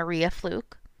is by Maria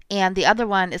Fluke. And the other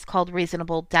one is called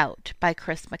Reasonable Doubt by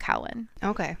Chris McCowan.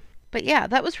 Okay. But yeah,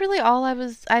 that was really all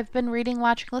I've been reading,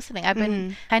 watching, listening. I've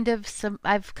been Mm-hmm.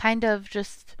 I've kind of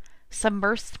just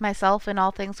submersed myself in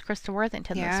all things Krista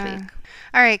Worthington this week.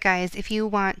 All right, guys. If you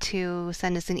want to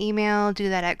send us an email, do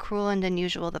that at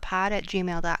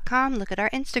cruelandunusualthepod@gmail.com. Look at our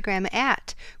Instagram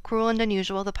at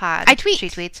cruelandunusualthepod. I tweet. She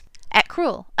tweets. At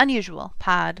Cruel Unusual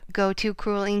Pod. Go to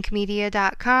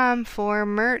cruelinkmedia.com for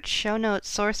merch, show notes,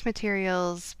 source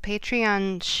materials,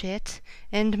 Patreon shit,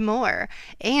 and more.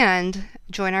 And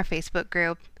join our Facebook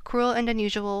group, Cruel and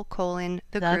Unusual, the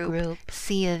The group. group.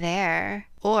 See you there.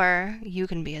 Or you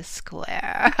can be a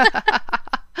square.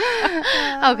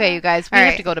 Okay, you guys, we All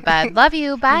have right. to go to bed. Love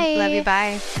you. Bye. Love you.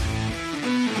 Bye.